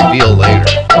do the reveal later.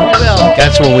 We will.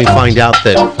 That's when we find out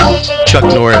that Chuck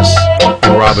Norris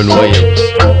and Robin Williams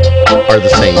are the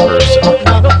same person.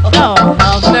 No.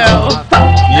 No.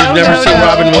 You've never seen no.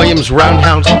 Robin Williams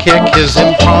roundhouse kick his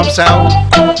improvs out?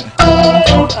 No.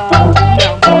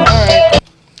 All right.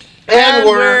 And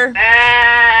we're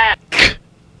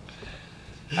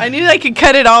I knew I could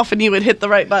cut it off and you would hit the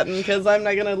right button because I'm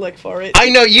not gonna look for it. I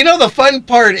know. You know the fun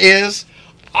part is,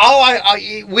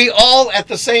 we all at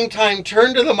the same time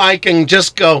turn to the mic and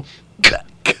just go.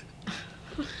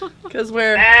 Because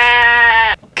we're.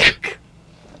 Ah,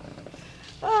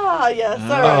 yes. All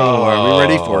right. Oh, are we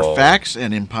ready for facts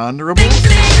and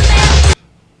imponderables?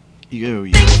 You.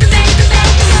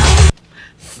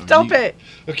 Stop it.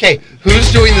 Okay, who's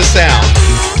doing the sound?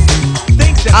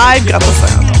 I've got the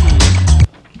sound.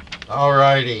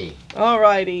 Alrighty,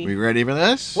 Alrighty. We ready for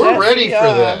this? we're Yes, ready we for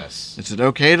are. this. Is it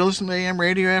okay to listen to AM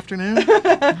radio afternoon?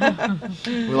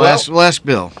 We'll ask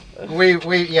Bill. We've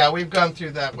gone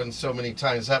through that one so many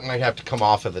times that might have to come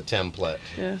off of the template.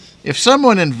 Yes. If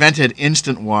someone invented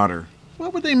instant water,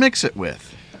 what would they mix it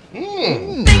with?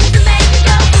 Things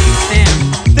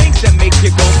that make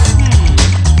you go.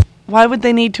 Why would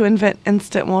they need to invent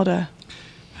instant water?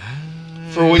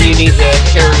 For when you need to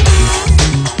carry.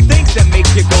 Things that make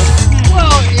you go.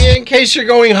 Well, in case you're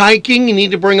going hiking, you need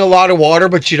to bring a lot of water,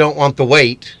 but you don't want the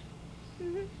weight.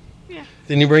 Yeah.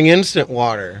 Then you bring instant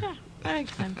water. That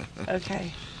makes sense.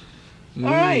 Okay. All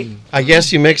right. I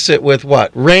guess you mix it with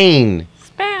what? Rain.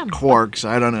 Spam. Quarks,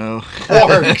 I don't know.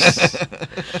 Quarks.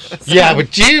 Yeah,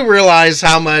 but do you realize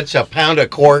how much a pound of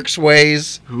quarks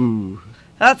weighs? Ooh.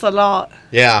 That's a lot.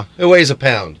 Yeah, it weighs a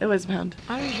pound. It was a pound.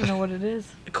 I don't even know what it is.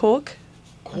 A cork?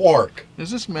 Quark.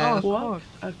 Is this math? What?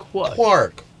 A quark.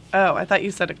 Quark. Oh, I thought you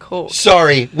said a cork.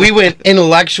 Sorry, we went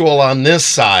intellectual on this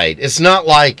side. It's not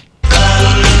like.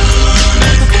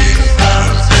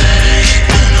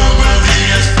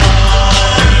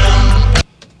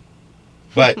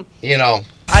 But, you know,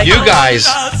 you guys.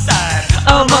 Outside.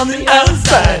 I'm on the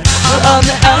outside. We're on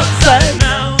the outside.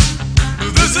 Now,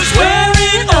 this is where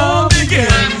it all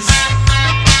begins.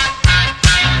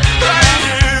 Right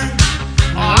here,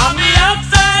 on the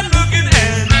outside looking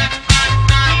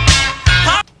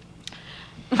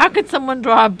in. How could someone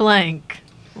draw a blank?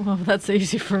 Well, that's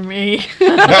easy for me. Things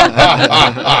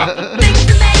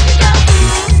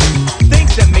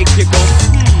that make you go.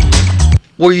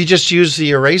 Well, you just use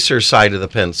the eraser side of the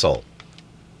pencil.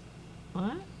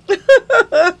 What?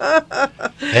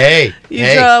 Hey, You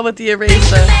hey. draw with the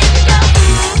eraser.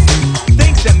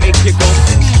 Things that make you go.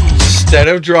 Instead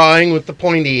of drawing with the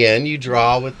pointy end, you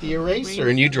draw with the eraser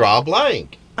and you draw a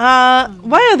blank.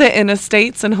 Why are there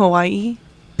interstates in Hawaii?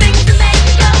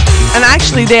 And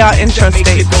actually, they are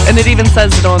intrastates, and it even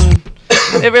says it on.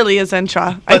 It really is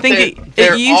intra. I But think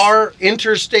there it used. are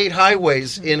interstate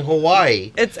highways in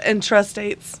Hawaii. It's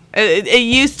intrastates. It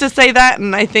used to say that,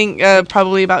 and I think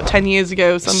probably about 10 years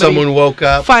ago, Someone woke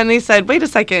up. finally said, "Wait a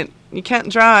second, you can't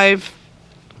drive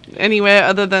anywhere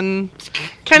other than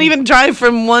can't even drive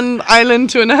from one island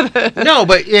to another." No,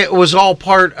 but it was all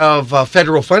part of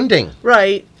federal funding.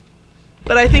 Right.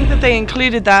 But I think that they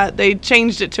included that. They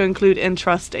changed it to include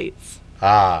intrastates,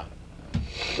 Ah.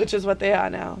 which is what they are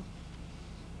now.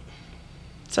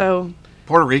 So,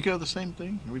 Puerto Rico, the same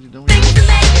thing? Don't we?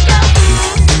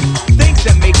 Things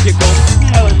that make you go.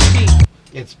 oh, it's Pete.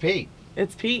 It's Pete.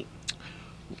 It's Pete.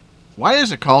 Why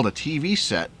is it called a TV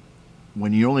set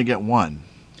when you only get one?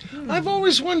 I've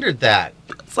always wondered that.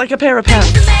 It's like a pair of pants.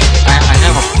 I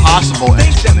have a possible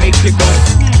Things that make you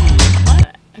explanation. go.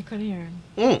 What? I couldn't hear him.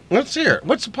 Let's hear it.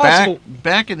 What's the possible?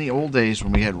 Back in the old days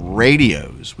when we had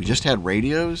radios, we just had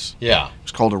radios. Yeah. It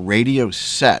was called a radio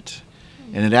set,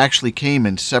 and it actually came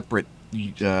in separate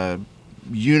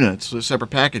units, separate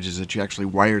packages that you actually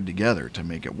wired together to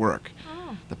make it work.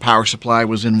 Oh. The power supply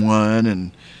was in one,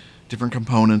 and different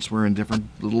components were in different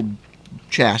little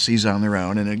chassis on their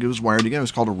own, and it was wired together. It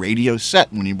was called a radio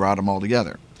set when you brought them all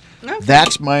together. Okay.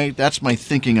 That's my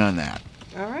thinking on that.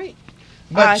 All right.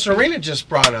 But Serena just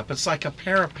brought up it's like a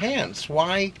pair of pants.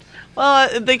 Why?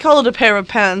 Well, they call it a pair of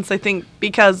pants, I think,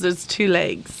 because there's two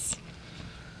legs.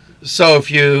 So if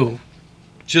you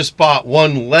just bought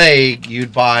one leg,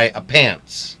 you'd buy a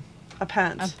pants. A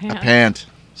pant. A pant. A pant.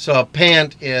 So a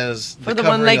pant is For the covering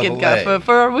of one-legged a guy. leg.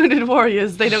 For our wounded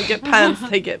warriors, they don't get pants,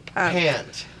 they get pants.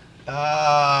 Pant.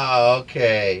 Ah,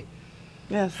 okay.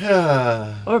 Yes.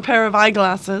 well, Or a pair of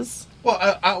eyeglasses.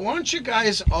 I want you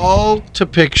guys all to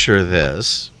picture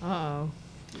this. Uh-oh.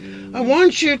 I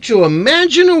want you to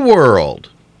imagine a world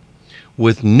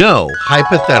with no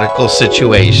hypothetical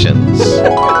situations.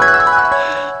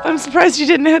 I'm surprised you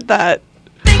didn't hit that.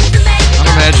 I'm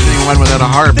imagining one without a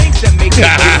harp. Things that make you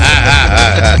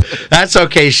go. That's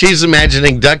okay. She's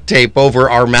imagining duct tape over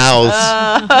our mouths.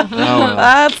 Oh,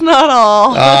 That's not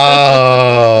all.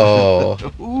 Oh.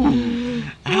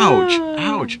 ouch!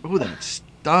 Ouch! Oh, that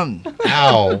stung.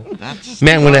 Ow. That's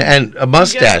Man, and a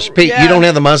mustache. Pete, Yeah. you don't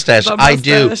have the mustache. The I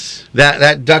do. mustache.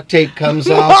 That duct tape comes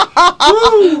off.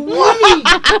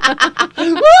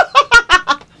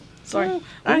 Sorry.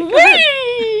 Oh.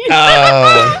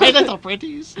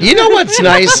 You know what's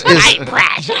nice is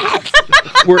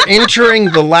we're entering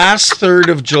the last third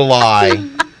of July.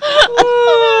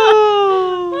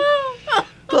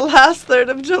 The last third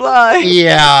of July.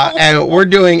 Yeah, and we're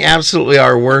doing absolutely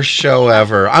our worst show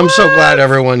ever. I'm so glad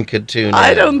everyone could tune in.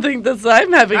 I don't think this.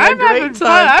 I'm having a great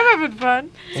time. I'm having fun.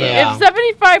 Yeah. If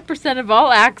 75% of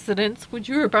all accidents, which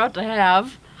you're about to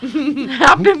have,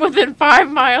 happen within 5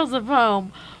 miles of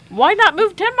home, why not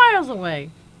move 10 miles away?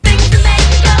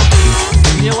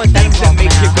 You know what? That Things that involves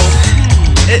make you math. go.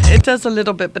 It does a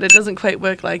little bit, but it doesn't quite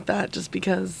work like that just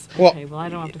because Okay, well, I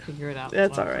don't have to figure it out.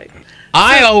 that's Well, all right.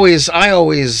 I always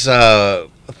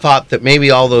thought that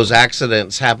maybe all those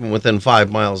accidents happen within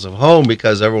 5 miles of home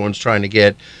because everyone's trying to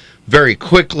get very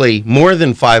quickly more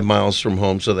than 5 miles from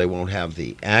home so they won't have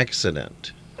the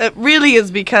accident. It really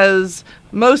is because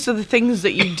most of the things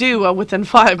that you do are within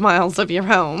 5 miles of your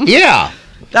home. Yeah.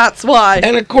 That's why.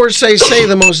 And of course, they say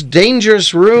the most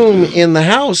dangerous room in the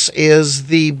house is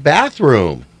the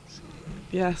bathroom.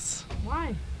 Yes.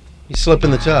 Why? You slip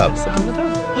in the tub.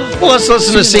 Well, let's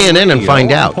listen to CNN and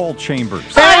find out. Paul Chambers.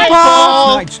 Hi,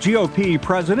 Paul. Tonight's GOP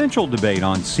presidential debate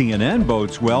on CNN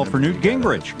bodes well for Newt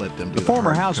Gingrich. The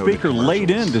former House Speaker laid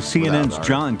into CNN's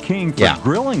John King for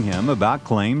grilling him about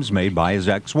claims made by his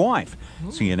ex-wife.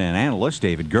 CNN analyst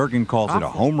David Gergen calls it a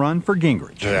home run for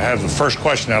Gingrich. To have the first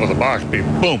question out of the box be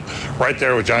boom, right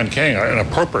there with John King, an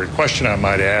appropriate question, I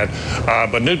might add.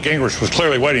 But Newt Gingrich was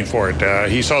clearly waiting for it.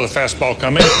 He saw the fastball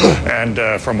coming,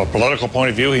 and from a political point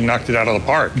of view, he knocked it out of the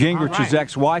park. Gingrich's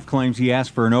ex-wife claims he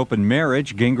asked for an open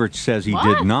marriage. Gingrich says he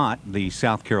did not. The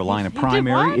South Carolina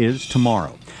primary is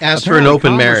tomorrow. Asked for an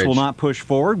open Congress marriage. will not push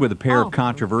forward with a pair of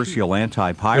controversial We don't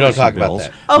anti-piracy talk about bills.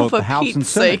 that. Oh, Both for the House Pete's and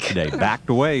Senate sake. today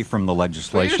backed away from the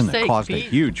legislation that sake, caused a Pete.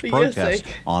 huge For your protest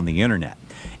sake. on the internet.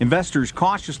 Investors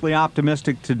cautiously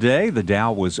optimistic today. The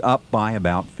Dow was up by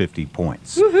about 50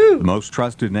 points. The most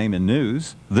trusted name in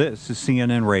news. This is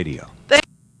CNN Radio.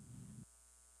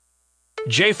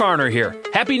 Jay Farner here.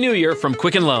 Happy New Year from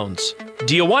Quicken Loans.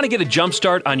 Do you want to get a jump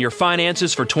start on your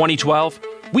finances for 2012?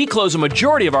 We close a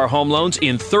majority of our home loans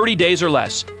in 30 days or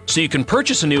less, so you can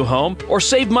purchase a new home or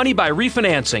save money by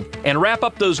refinancing and wrap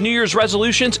up those New Year's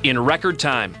resolutions in record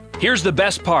time. Here's the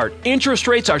best part. Interest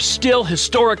rates are still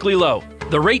historically low.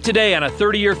 The rate today on a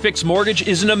 30-year fixed mortgage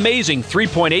is an amazing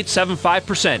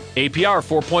 3.875%, APR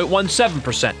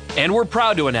 4.17%. And we're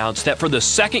proud to announce that for the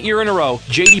second year in a row,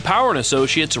 J.D. Power &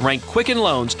 Associates ranked Quicken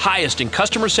Loans highest in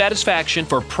customer satisfaction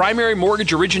for primary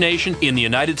mortgage origination in the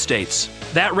United States.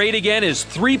 That rate again is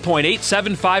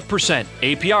 3.875%,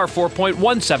 APR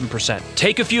 4.17%.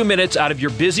 Take a few minutes out of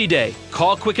your busy day.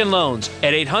 Call Quicken Loans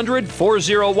at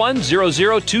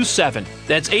 800-401-0027.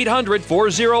 That's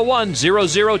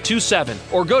 800-401-0027.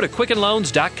 Or go to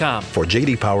quickenloans.com. For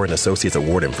J.D. Power and Associates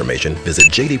award information, visit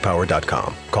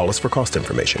jdpower.com. Call us for cost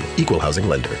information. Equal housing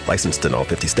lender. Licensed in all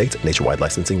 50 states. Nationwide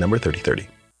licensing number 3030.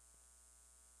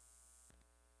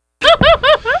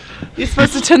 You're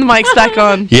supposed to turn the mics back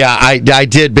on. Yeah, I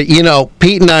did. But, you know,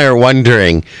 Pete and I are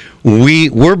wondering,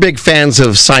 we're big fans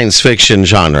of science fiction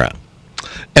genre.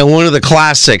 And one of the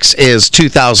classics is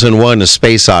 2001: A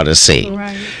Space Odyssey.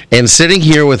 Right. And sitting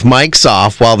here with mics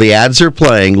off while the ads are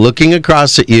playing, looking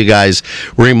across at you guys,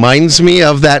 reminds me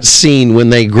of that scene when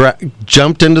they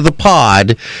jumped into the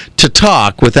pod to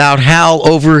talk without Hal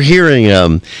overhearing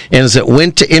them. And as it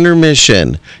went to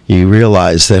intermission, you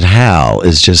realize that Hal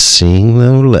is just seeing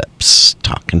their lips,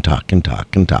 talking.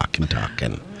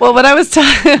 Well, what I was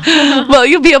well,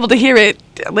 you'll be able to hear it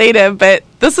later, but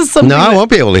this is something. No, I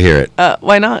won't be able to hear it.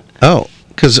 Why not? Oh,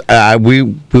 because we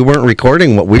weren't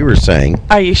recording what we were saying.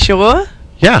 Are you sure?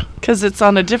 Yeah. Because it's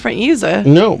on a different user.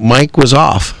 No, mic was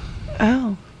off.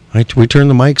 Oh. We turned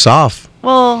the mics off.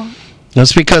 Well.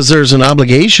 That's because there's an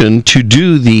obligation to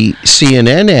do the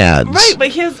CNN ads. Right, but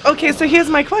here's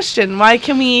my question. Why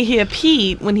can we hear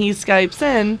Pete when he Skypes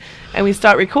in and we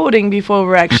start recording before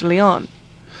we're actually on?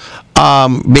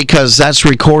 Because that's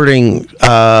recording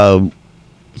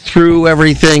through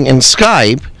everything in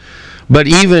Skype. But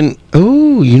even,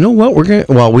 you know what?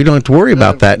 We don't have to worry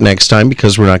about that next time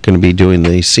because we're not going to be doing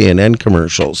the CNN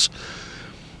commercials.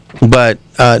 But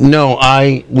no,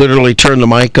 I literally turned the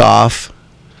mic off.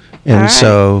 And right.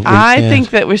 so I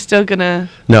think that we're still going to.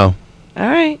 No. All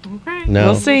right. Okay. No.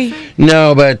 We'll see.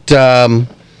 No, but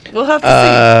we'll have to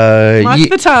see. Mark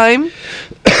the time.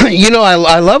 You know,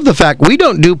 I love the fact we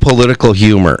don't do political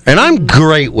humor, and I'm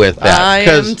great with that. I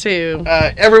am too.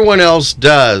 Everyone else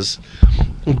does,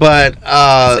 but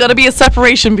there's got to be a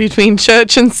separation between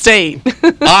church and state.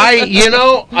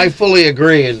 I fully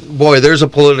agree. And boy, there's a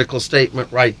political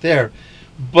statement right there.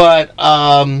 But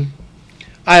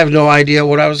I have no idea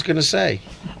what I was going to say.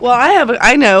 Well,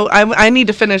 I know. I need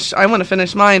to finish. I want to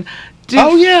finish mine.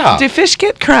 Do fish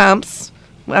get cramps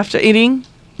after eating?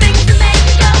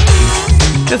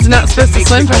 Because they're not supposed to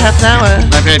swim for half an hour.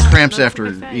 I've had cramps after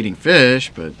eating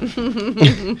fish, but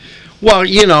well,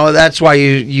 you know, that's why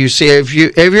you see. Have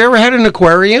you ever had an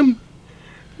aquarium?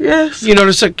 Yes. You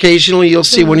notice occasionally you'll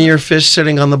see one of your fish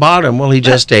sitting on the bottom. Well, he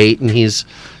just ate and he's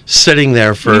sitting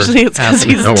there for usually it's because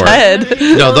he's hour. dead.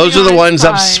 No, those are the ones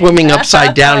swimming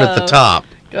upside down at the top.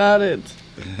 Got it.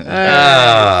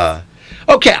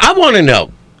 Okay, I want to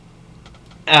know.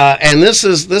 And this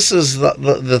is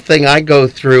the thing I go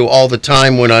through all the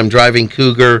time when I'm driving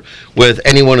Cougar with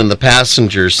anyone in the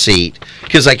passenger seat,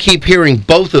 because I keep hearing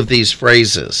both of these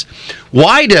phrases.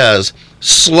 Why does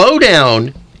slow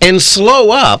down and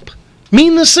slow up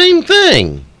mean the same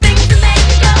thing?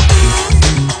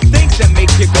 Things that make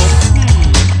you go,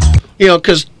 You know,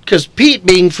 because Pete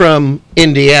being from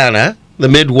Indiana, the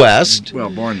Midwest. Well,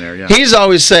 born there, yeah. He's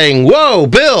always saying, "Whoa,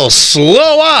 Bill,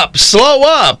 slow up, slow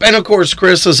up." And of course,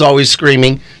 Chris is always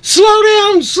screaming, "Slow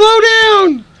down, slow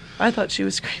down." I thought she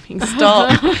was screaming,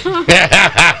 "Stop."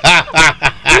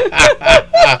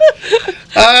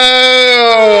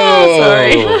 Oh,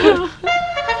 sorry.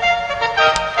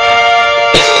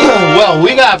 Well,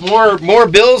 we got more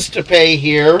bills to pay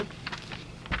here,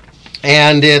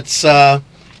 and it's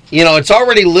it's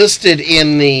already listed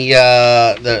in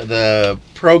the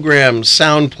program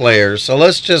sound player. So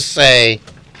let's just say,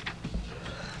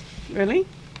 Really?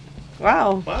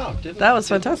 Wow. wow, That was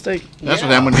fantastic. That's what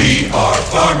that one means. We are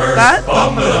farmers. That?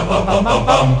 Bum, ba-dum, bum, bum, bum,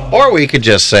 bum. or we could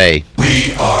just say,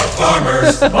 We are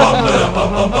farmers. Bum, ba-dum,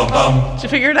 bum, bum, bum, bum. Did you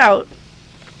figure it out?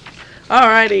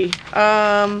 Alrighty.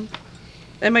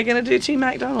 Am I gonna do Team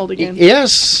McDonald again?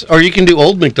 yes, or you can do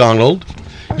Old MacDonald.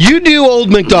 You do Old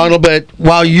MacDonald, but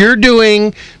while you're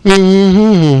doing, I'm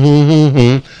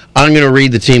going to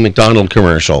read the Team McDonald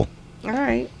commercial.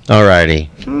 Alright. Alrighty.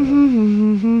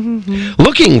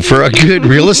 Looking for a good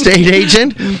real estate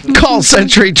agent? Call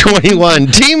Century 21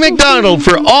 Team McDonald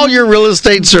for all your real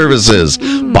estate services.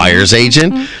 Buyer's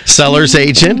agent, seller's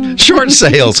agent, short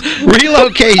sales,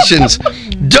 relocations.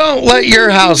 Don't let your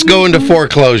house go into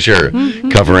foreclosure.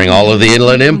 Covering all of the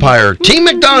Inland Empire, Team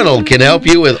McDonald can help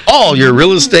you with all your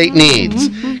real estate needs.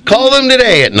 Call them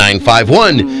today at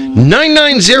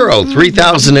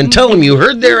 951-990-3000 and tell them you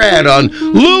heard their ad on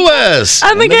Lewis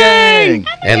And the gang!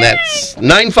 And that's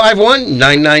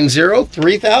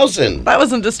 951-990-3000. That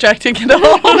wasn't distracting at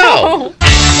all. No.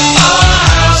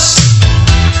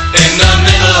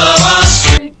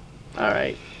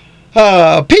 Alright.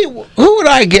 Pete, who would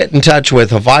I get in touch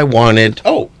with if I wanted...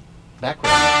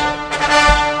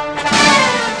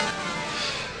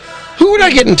 Who would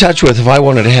I get in touch with if I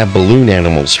wanted to have balloon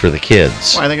animals for the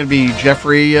kids? Well, I think it'd be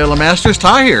Jeffrey Lemaster's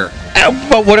tie here.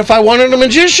 But what if I wanted a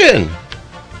magician?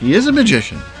 He is a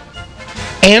magician.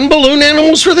 And balloon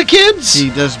animals for the kids?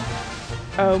 He does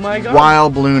Oh my god.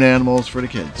 wild balloon animals for the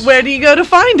kids. Where do you go to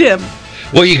find him?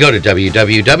 Well, you go to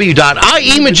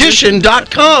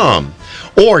www.iemagician.com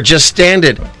or just stand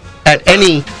at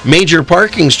any major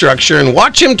parking structure and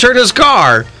watch him turn his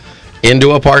car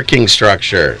into a parking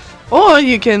structure. Or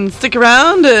you can stick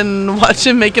around and watch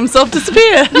him make himself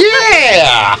disappear.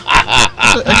 Yeah!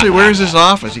 Actually, where's his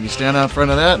office? You can stand out front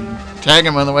of that and tag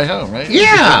him on the way home, right?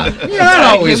 Yeah,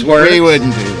 that always works. We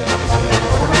wouldn't do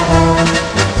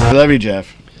that. I love you,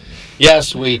 Jeff.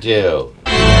 Yes, we do.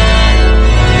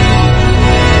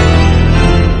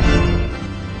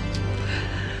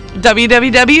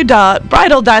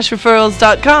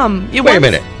 www.bridal-referrals.com. Wait a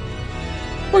minute.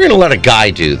 We're going to let a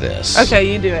guy do this.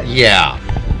 Okay, you do it. Yeah.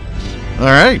 All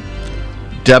right.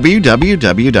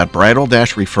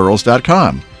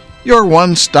 www.bridal-referrals.com. Your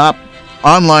one-stop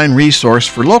online resource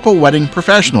for local wedding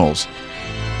professionals.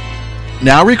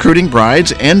 Now recruiting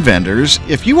brides and vendors.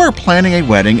 If you are planning a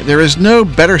wedding, there is no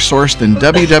better source than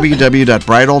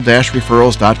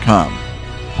www.bridal-referrals.com.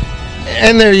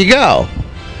 And there you go.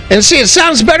 And see, it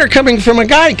sounds better coming from a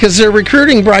guy because they're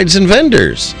recruiting brides and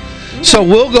vendors. So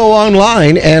we'll go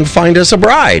online and find us a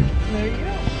bride.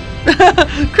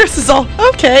 Chris is all,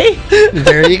 okay.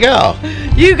 There you go.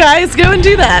 You guys go and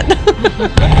do that.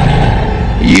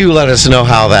 You let us know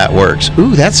how that works.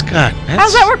 Ooh, How's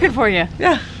that working for you?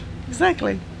 Yeah,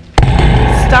 exactly.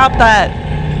 Stop that.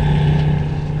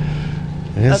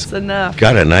 That's enough.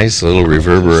 Got a nice little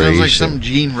reverberation. Sounds like some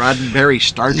Gene Roddenberry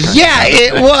Star Trek. Yeah,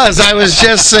 it was. I was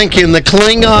just thinking the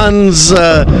Klingons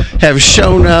have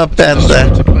shown up at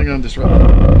the... Klingon disruptor.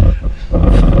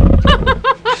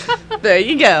 There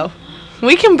you go.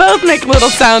 We can both make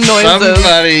little sound noises.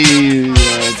 Somebody...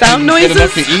 sound noises? get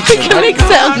enough to eat We can make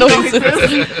sound noises.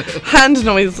 Hand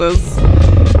noises.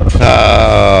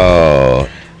 Oh.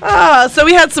 So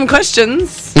we had some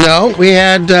questions. No, we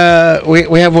had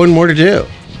we have one more to do.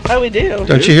 Oh, we do.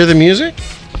 Don't you hear the music?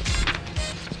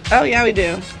 Oh, yeah, we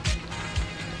do.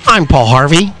 I'm Paul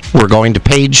Harvey. We're going to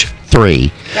page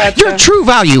 3. Gotcha. Your True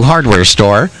Value hardware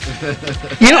store.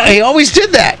 You know, he always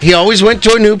did that. He always went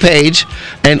to a new page,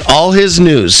 and all his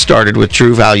news started with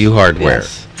True Value hardware.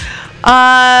 Yes.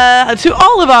 To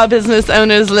all of our business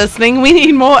owners listening, we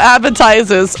need more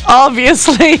advertisers,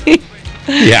 obviously.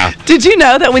 Yeah. Did you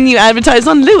know that when you advertise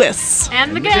on Lewis?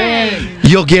 And the gang.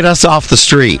 You'll get us off the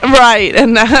street. Right,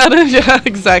 and yeah,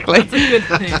 exactly. That's a good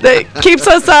thing. That keeps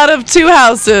us out of 2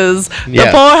 houses. Yeah.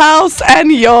 The poorhouse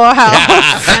and your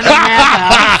house. And the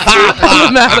mad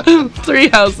house. 3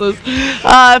 houses.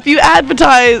 If you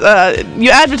advertise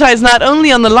not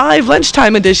only on the live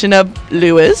lunchtime edition of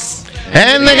Lewis,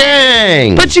 And the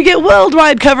gang. But you get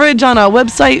worldwide coverage on our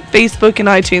website, Facebook, and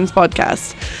iTunes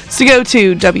podcasts. So go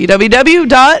to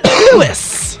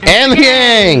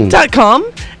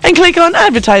www.lewisandthegang.com and click on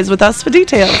Advertise with Us for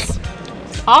details.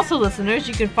 Also, listeners,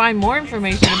 you can find more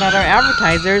information about our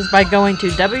advertisers by going to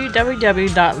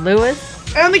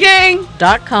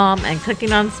www.lewisandthegang.com and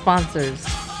clicking on sponsors.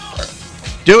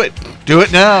 Do it. Do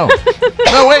it now.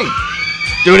 No, wait.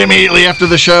 Do it immediately after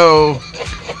the show.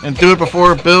 And do it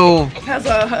before Bill Has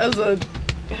a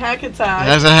hack attack.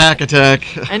 has a hack attack.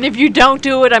 And if you don't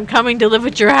do it, I'm coming to live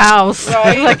at your house.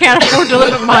 Right. I can't afford to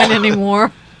live at mine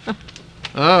anymore.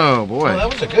 Oh, boy. Oh,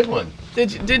 that was a good one.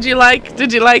 Did you like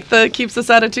the keeps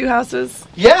us out of two houses?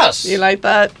 Yes. You like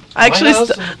that? Actually,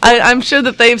 house? I'm sure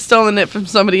that they've stolen it from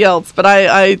somebody else, but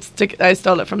I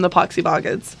stole it from the Poxy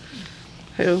Boggards,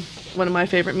 who one of my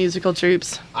favorite musical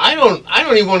troops. I don't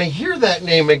even want to hear that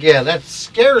name again. That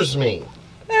scares me.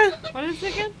 What is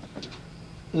it again?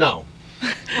 No.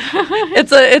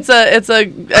 It's a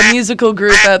musical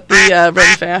group at the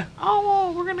Ren Fair. Oh,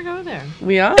 well, we're gonna go there.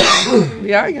 We are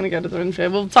gonna go to the Ren Fair.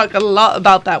 We'll talk a lot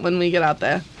about that when we get out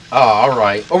there. Oh, all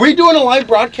right. Are we doing a live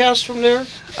broadcast from there?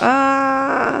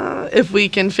 If we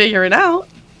can figure it out,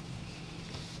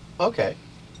 Okay.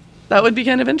 that would be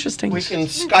kind of interesting. We can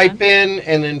Skype in,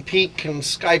 and then Pete can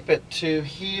Skype it to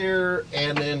here,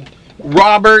 and then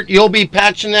Robert, you'll be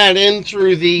patching that in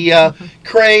through the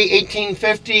Cray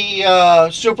 1850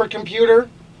 supercomputer.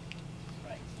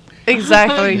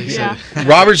 Exactly. Yeah.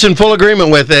 Robert's in full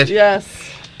agreement with it. Yes.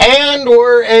 And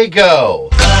we're a go.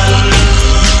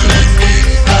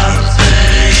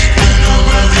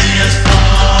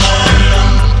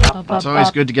 It's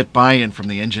always good to get buy-in from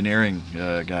the engineering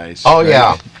guys. Oh, right?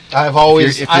 yeah. I've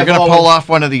always... If you're going to pull off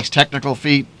one of these technical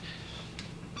feat,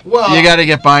 well, you got to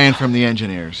get buy-in from the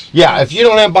engineers. Yeah, if you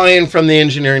don't have buy-in from the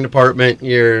engineering department,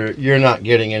 you're not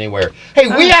getting anywhere.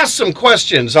 Hey, we asked some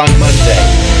questions on Monday.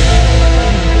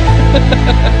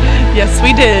 Yes,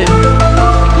 we did.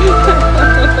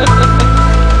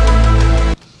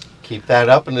 Keep that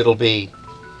up and it'll be...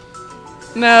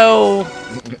 No.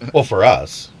 Well, for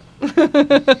us. We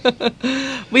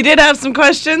did have some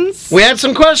questions. We had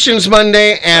some questions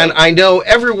Monday, and I know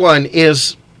everyone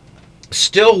is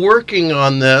still working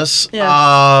on this.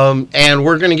 Yeah. And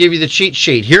we're going to give you the cheat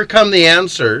sheet. Here come the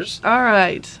answers. All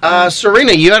right.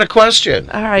 Serena, you had a question.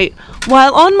 All right.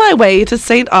 While on my way to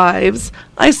St. Ives,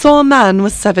 I saw a man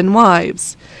with 7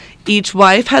 wives. Each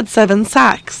wife had 7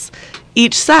 sacks.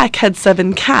 Each sack had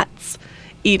 7 cats.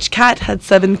 Each cat had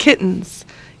 7 kittens.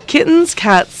 Kittens,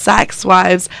 cats, sacks,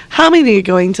 wives. How many are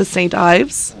going to St.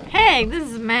 Ives? Hey, this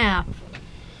is math.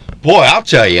 Boy, I'll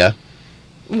tell you.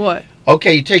 What?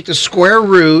 Okay, you take the square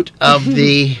root of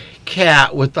the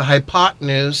cat with the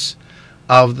hypotenuse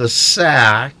of the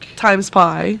sack. Times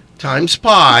pi. Times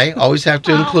pi. Always have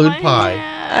to include pi.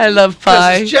 I love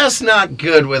pi. It's just not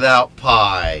good without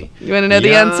pi. You want to know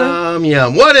the answer?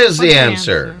 Yum. What is the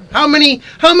answer? How many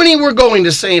were going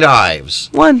to St. Ives?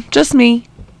 1. Just me.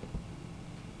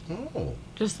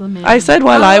 Just the man. I said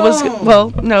while I was...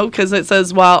 Well, no, because it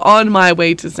says while on my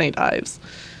way to St. Ives.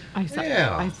 I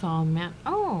saw a man.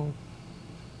 Oh.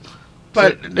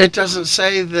 But it doesn't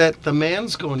say that the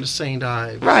man's going to St.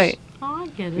 Ives. Right. Oh, I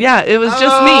get it. Yeah, it was just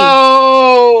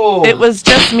Oh! me. It was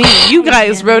just me. You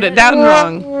guys wrote it down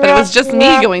wrong, but it was just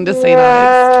me going to St.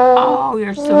 Ives. Oh,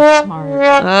 you're so smart.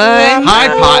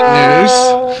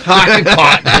 Hypotenuse.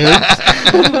 Hypotenuse.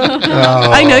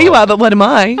 I know you are, but what am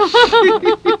I?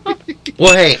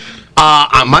 Well, hey,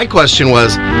 my question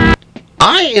was,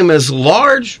 I am as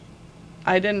large...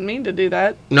 I didn't mean to do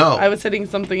that. No. I was hitting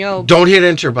something else. Don't hit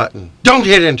enter button. Don't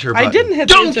hit enter button. I didn't hit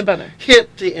the enter button.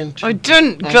 Hit the enter. I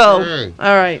didn't go. Okay.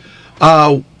 All right.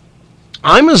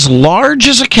 I'm as large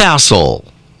as a castle.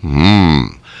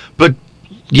 But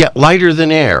yet lighter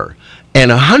than air. And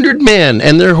 100 men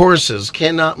and their horses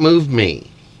cannot move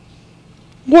me.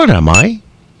 What am I?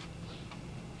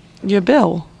 You're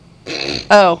Bill.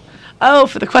 Oh,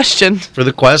 for the question. For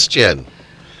the question.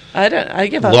 I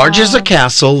give up. Large as a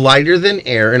castle, lighter than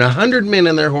air, and 100 men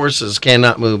and their horses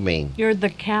cannot move me. You're the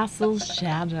castle's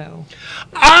shadow.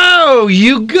 Oh,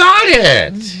 you got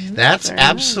it. That's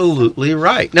absolutely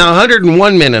right. Now,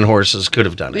 101 men and horses could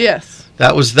have done it. Yes.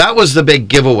 That was the big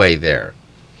giveaway there.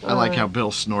 I like how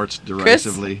Bill snorts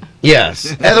derisively.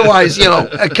 Yes. Otherwise,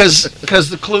 because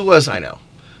the clue was, I know.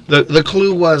 The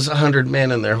clue was 100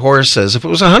 men and their horses. If it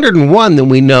was 101, then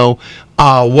we know,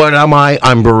 what am I?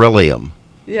 I'm beryllium.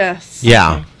 Yes.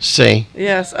 Yeah. See?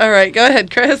 Yes. All right. Go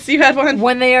ahead, Chris. You had one.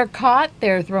 When they are caught,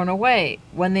 they're thrown away.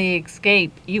 When they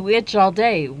escape, you itch all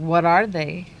day. What are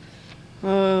they?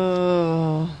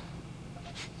 Oh.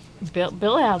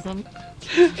 Bill has them.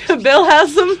 Bill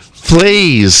has some.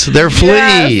 Fleas. They're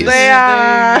fleas. Yes, they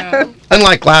are.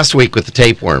 Unlike last week with the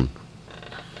tapeworm.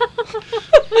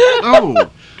 Oh,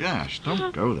 gosh,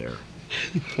 don't go there.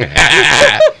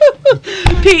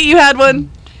 Pete, you had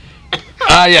one.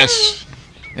 Yes.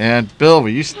 And Bill, will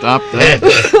you stop that?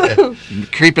 You're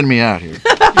creeping me out here.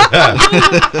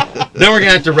 Then we're going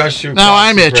to have to rush through. Now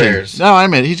I'm itching. Prayers. Now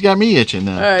I'm itching. He's got me itching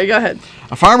now. All right, go ahead.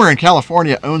 A farmer in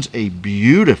California owns a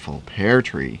beautiful pear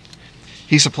tree.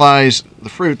 He supplies the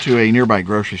fruit to a nearby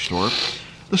grocery store.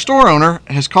 The store owner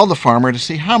has called the farmer to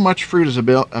see how much fruit is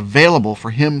available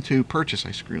for him to purchase.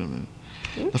 I screwed him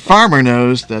in. The farmer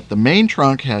knows that the main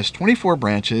trunk has 24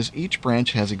 branches. Each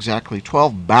branch has exactly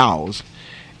 12 boughs,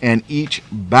 and each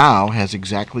bough has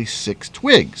exactly 6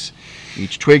 twigs.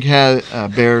 Each twig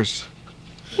bears.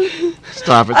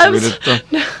 Stop it, Rita.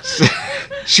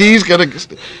 She's gonna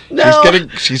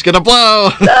blow.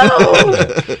 No.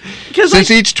 Since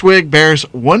each twig bears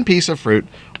one piece of fruit,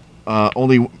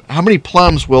 only how many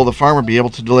plums will the farmer be able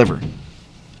to deliver?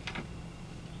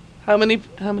 How many?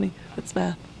 It's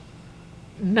math.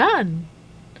 None.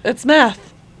 It's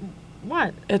math.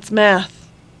 What? It's math.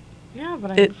 Yeah,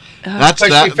 but That's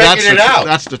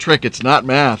the trick. It's not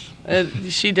math.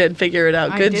 She did figure it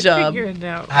out. I Good did job. Figure it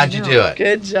out. How'd you do it?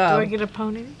 Good job. Do I get a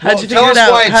pony? How'd you figure it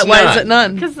out? Why is it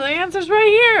none? Because the answer's right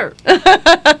here.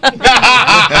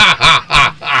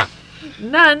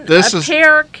 None.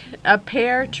 A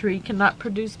pear tree cannot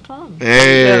produce plums.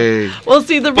 Hey. Yeah. Well,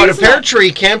 see, the But a reason pear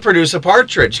tree can produce a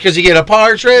partridge because you get a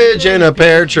partridge in a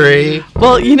pear tree.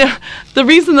 Well, the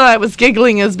reason that I was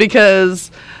giggling is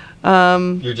because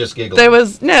you're just giggling.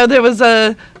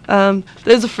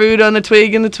 There's a fruit on a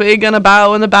twig and the twig on a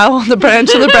bough and the bough on the branch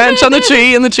and the branch on the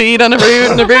tree and the tree on a root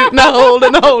and the root and a hole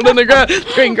and a hole in the ground.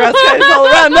 The green grass goes all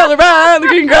around, all around. The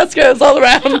green grass goes all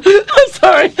around. I'm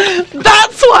sorry.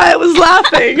 That's why I was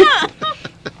laughing.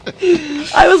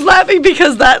 I was laughing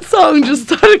because that song just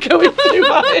started going through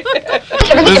my head.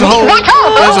 There's a hole in the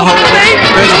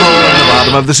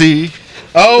bottom of the sea.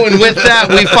 Oh, and with that,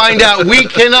 we find out we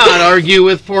cannot argue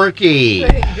with Porky.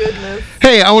 Thank goodness.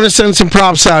 Hey, I want to send some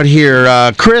props out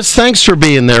here. Chris, thanks for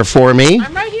being there for me.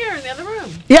 I'm right here in the other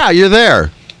room. Yeah, you're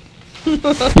there.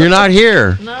 You're not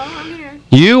here. No, I'm here.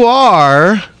 You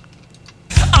are.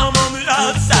 I'm on the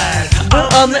outside.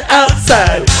 I'm on the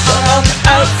outside. I'm on the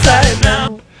outside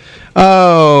now.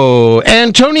 Oh,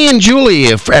 and Tony and Julie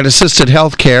at Assisted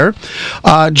Healthcare.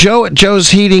 Joe at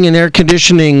Joe's Heating and Air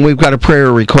Conditioning, we've got a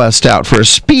prayer request out for a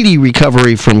speedy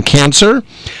recovery from cancer.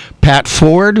 Pat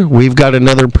Ford, we've got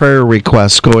another prayer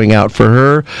request going out for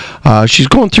her. She's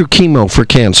going through chemo for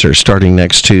cancer starting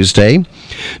next Tuesday.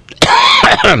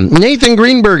 Nathan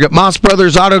Greenberg at Moss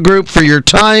Brothers Auto Group for your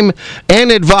time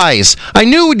and advice. I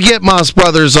knew we'd get Moss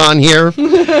Brothers on here.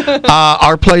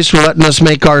 Our place for letting us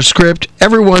make our script.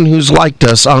 Everyone who's liked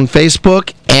us on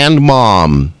Facebook and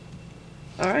Mom.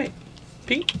 All right.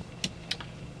 Pete?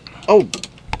 Oh,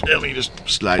 let me just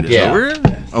slide this over.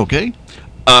 Okay.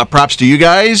 Props to you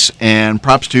guys, and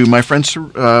props to my friend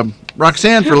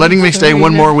Roxanne for letting me stay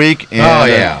one more week.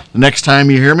 And, the next time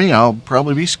you hear me, I'll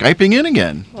probably be Skyping in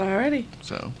again. Alrighty.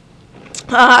 So.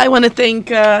 I want to thank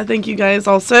you guys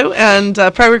also, and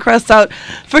prayer requests out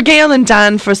for Gail and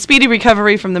Dan for speedy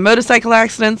recovery from the motorcycle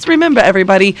accidents. Remember,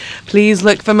 everybody, please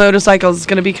look for motorcycles. It's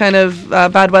going to be kind of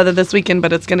bad weather this weekend,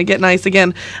 but it's going to get nice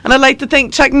again. And I'd like to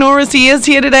thank Chuck Norris. He is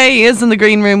here today. He is in the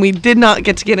green room. We did not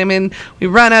get to get him in. We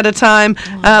ran out of time,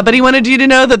 but he wanted you to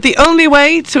know that the only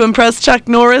way to impress Chuck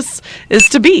Norris is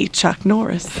to be Chuck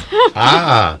Norris.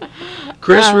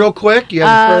 Chris, real quick, you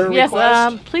have a prayer request?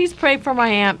 Yes, please pray for my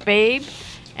Aunt Babe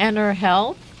and her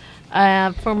health.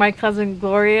 For my cousin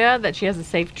Gloria, that she has a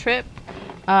safe trip.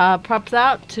 Props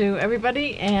out to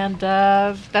everybody, and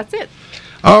that's it.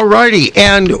 All righty,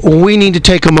 and we need to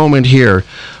take a moment here.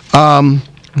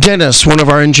 Dennis, one of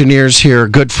our engineers here, a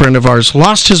good friend of ours,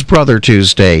 lost his brother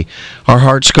Tuesday. Our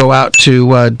hearts go out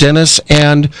to Dennis,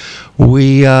 and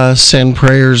we send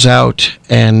prayers out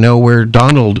and know where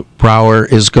Donald Brower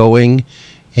is going,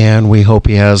 and we hope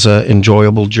he has an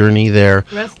enjoyable journey there.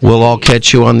 We'll all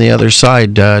catch you on the other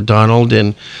side, Donald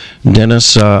and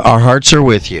Dennis. Our hearts are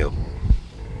with you.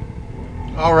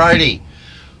 All righty.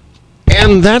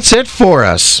 And that's it for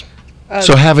us.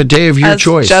 So have a day of your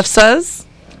choice. Jeff says?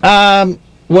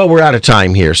 Well, we're out of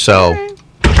time here, so. Everybody's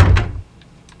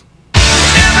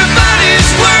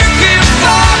working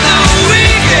for the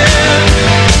weekend.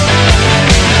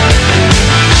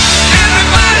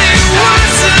 Everybody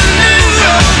wants a new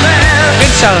romance.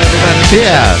 Good show, everybody.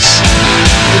 Yes.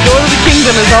 The door of the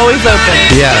kingdom is always open.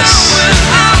 Yes.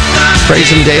 Praise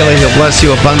him daily. He'll bless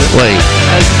you abundantly.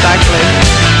 Exactly.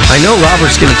 I know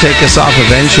Robert's going to take us off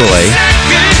eventually.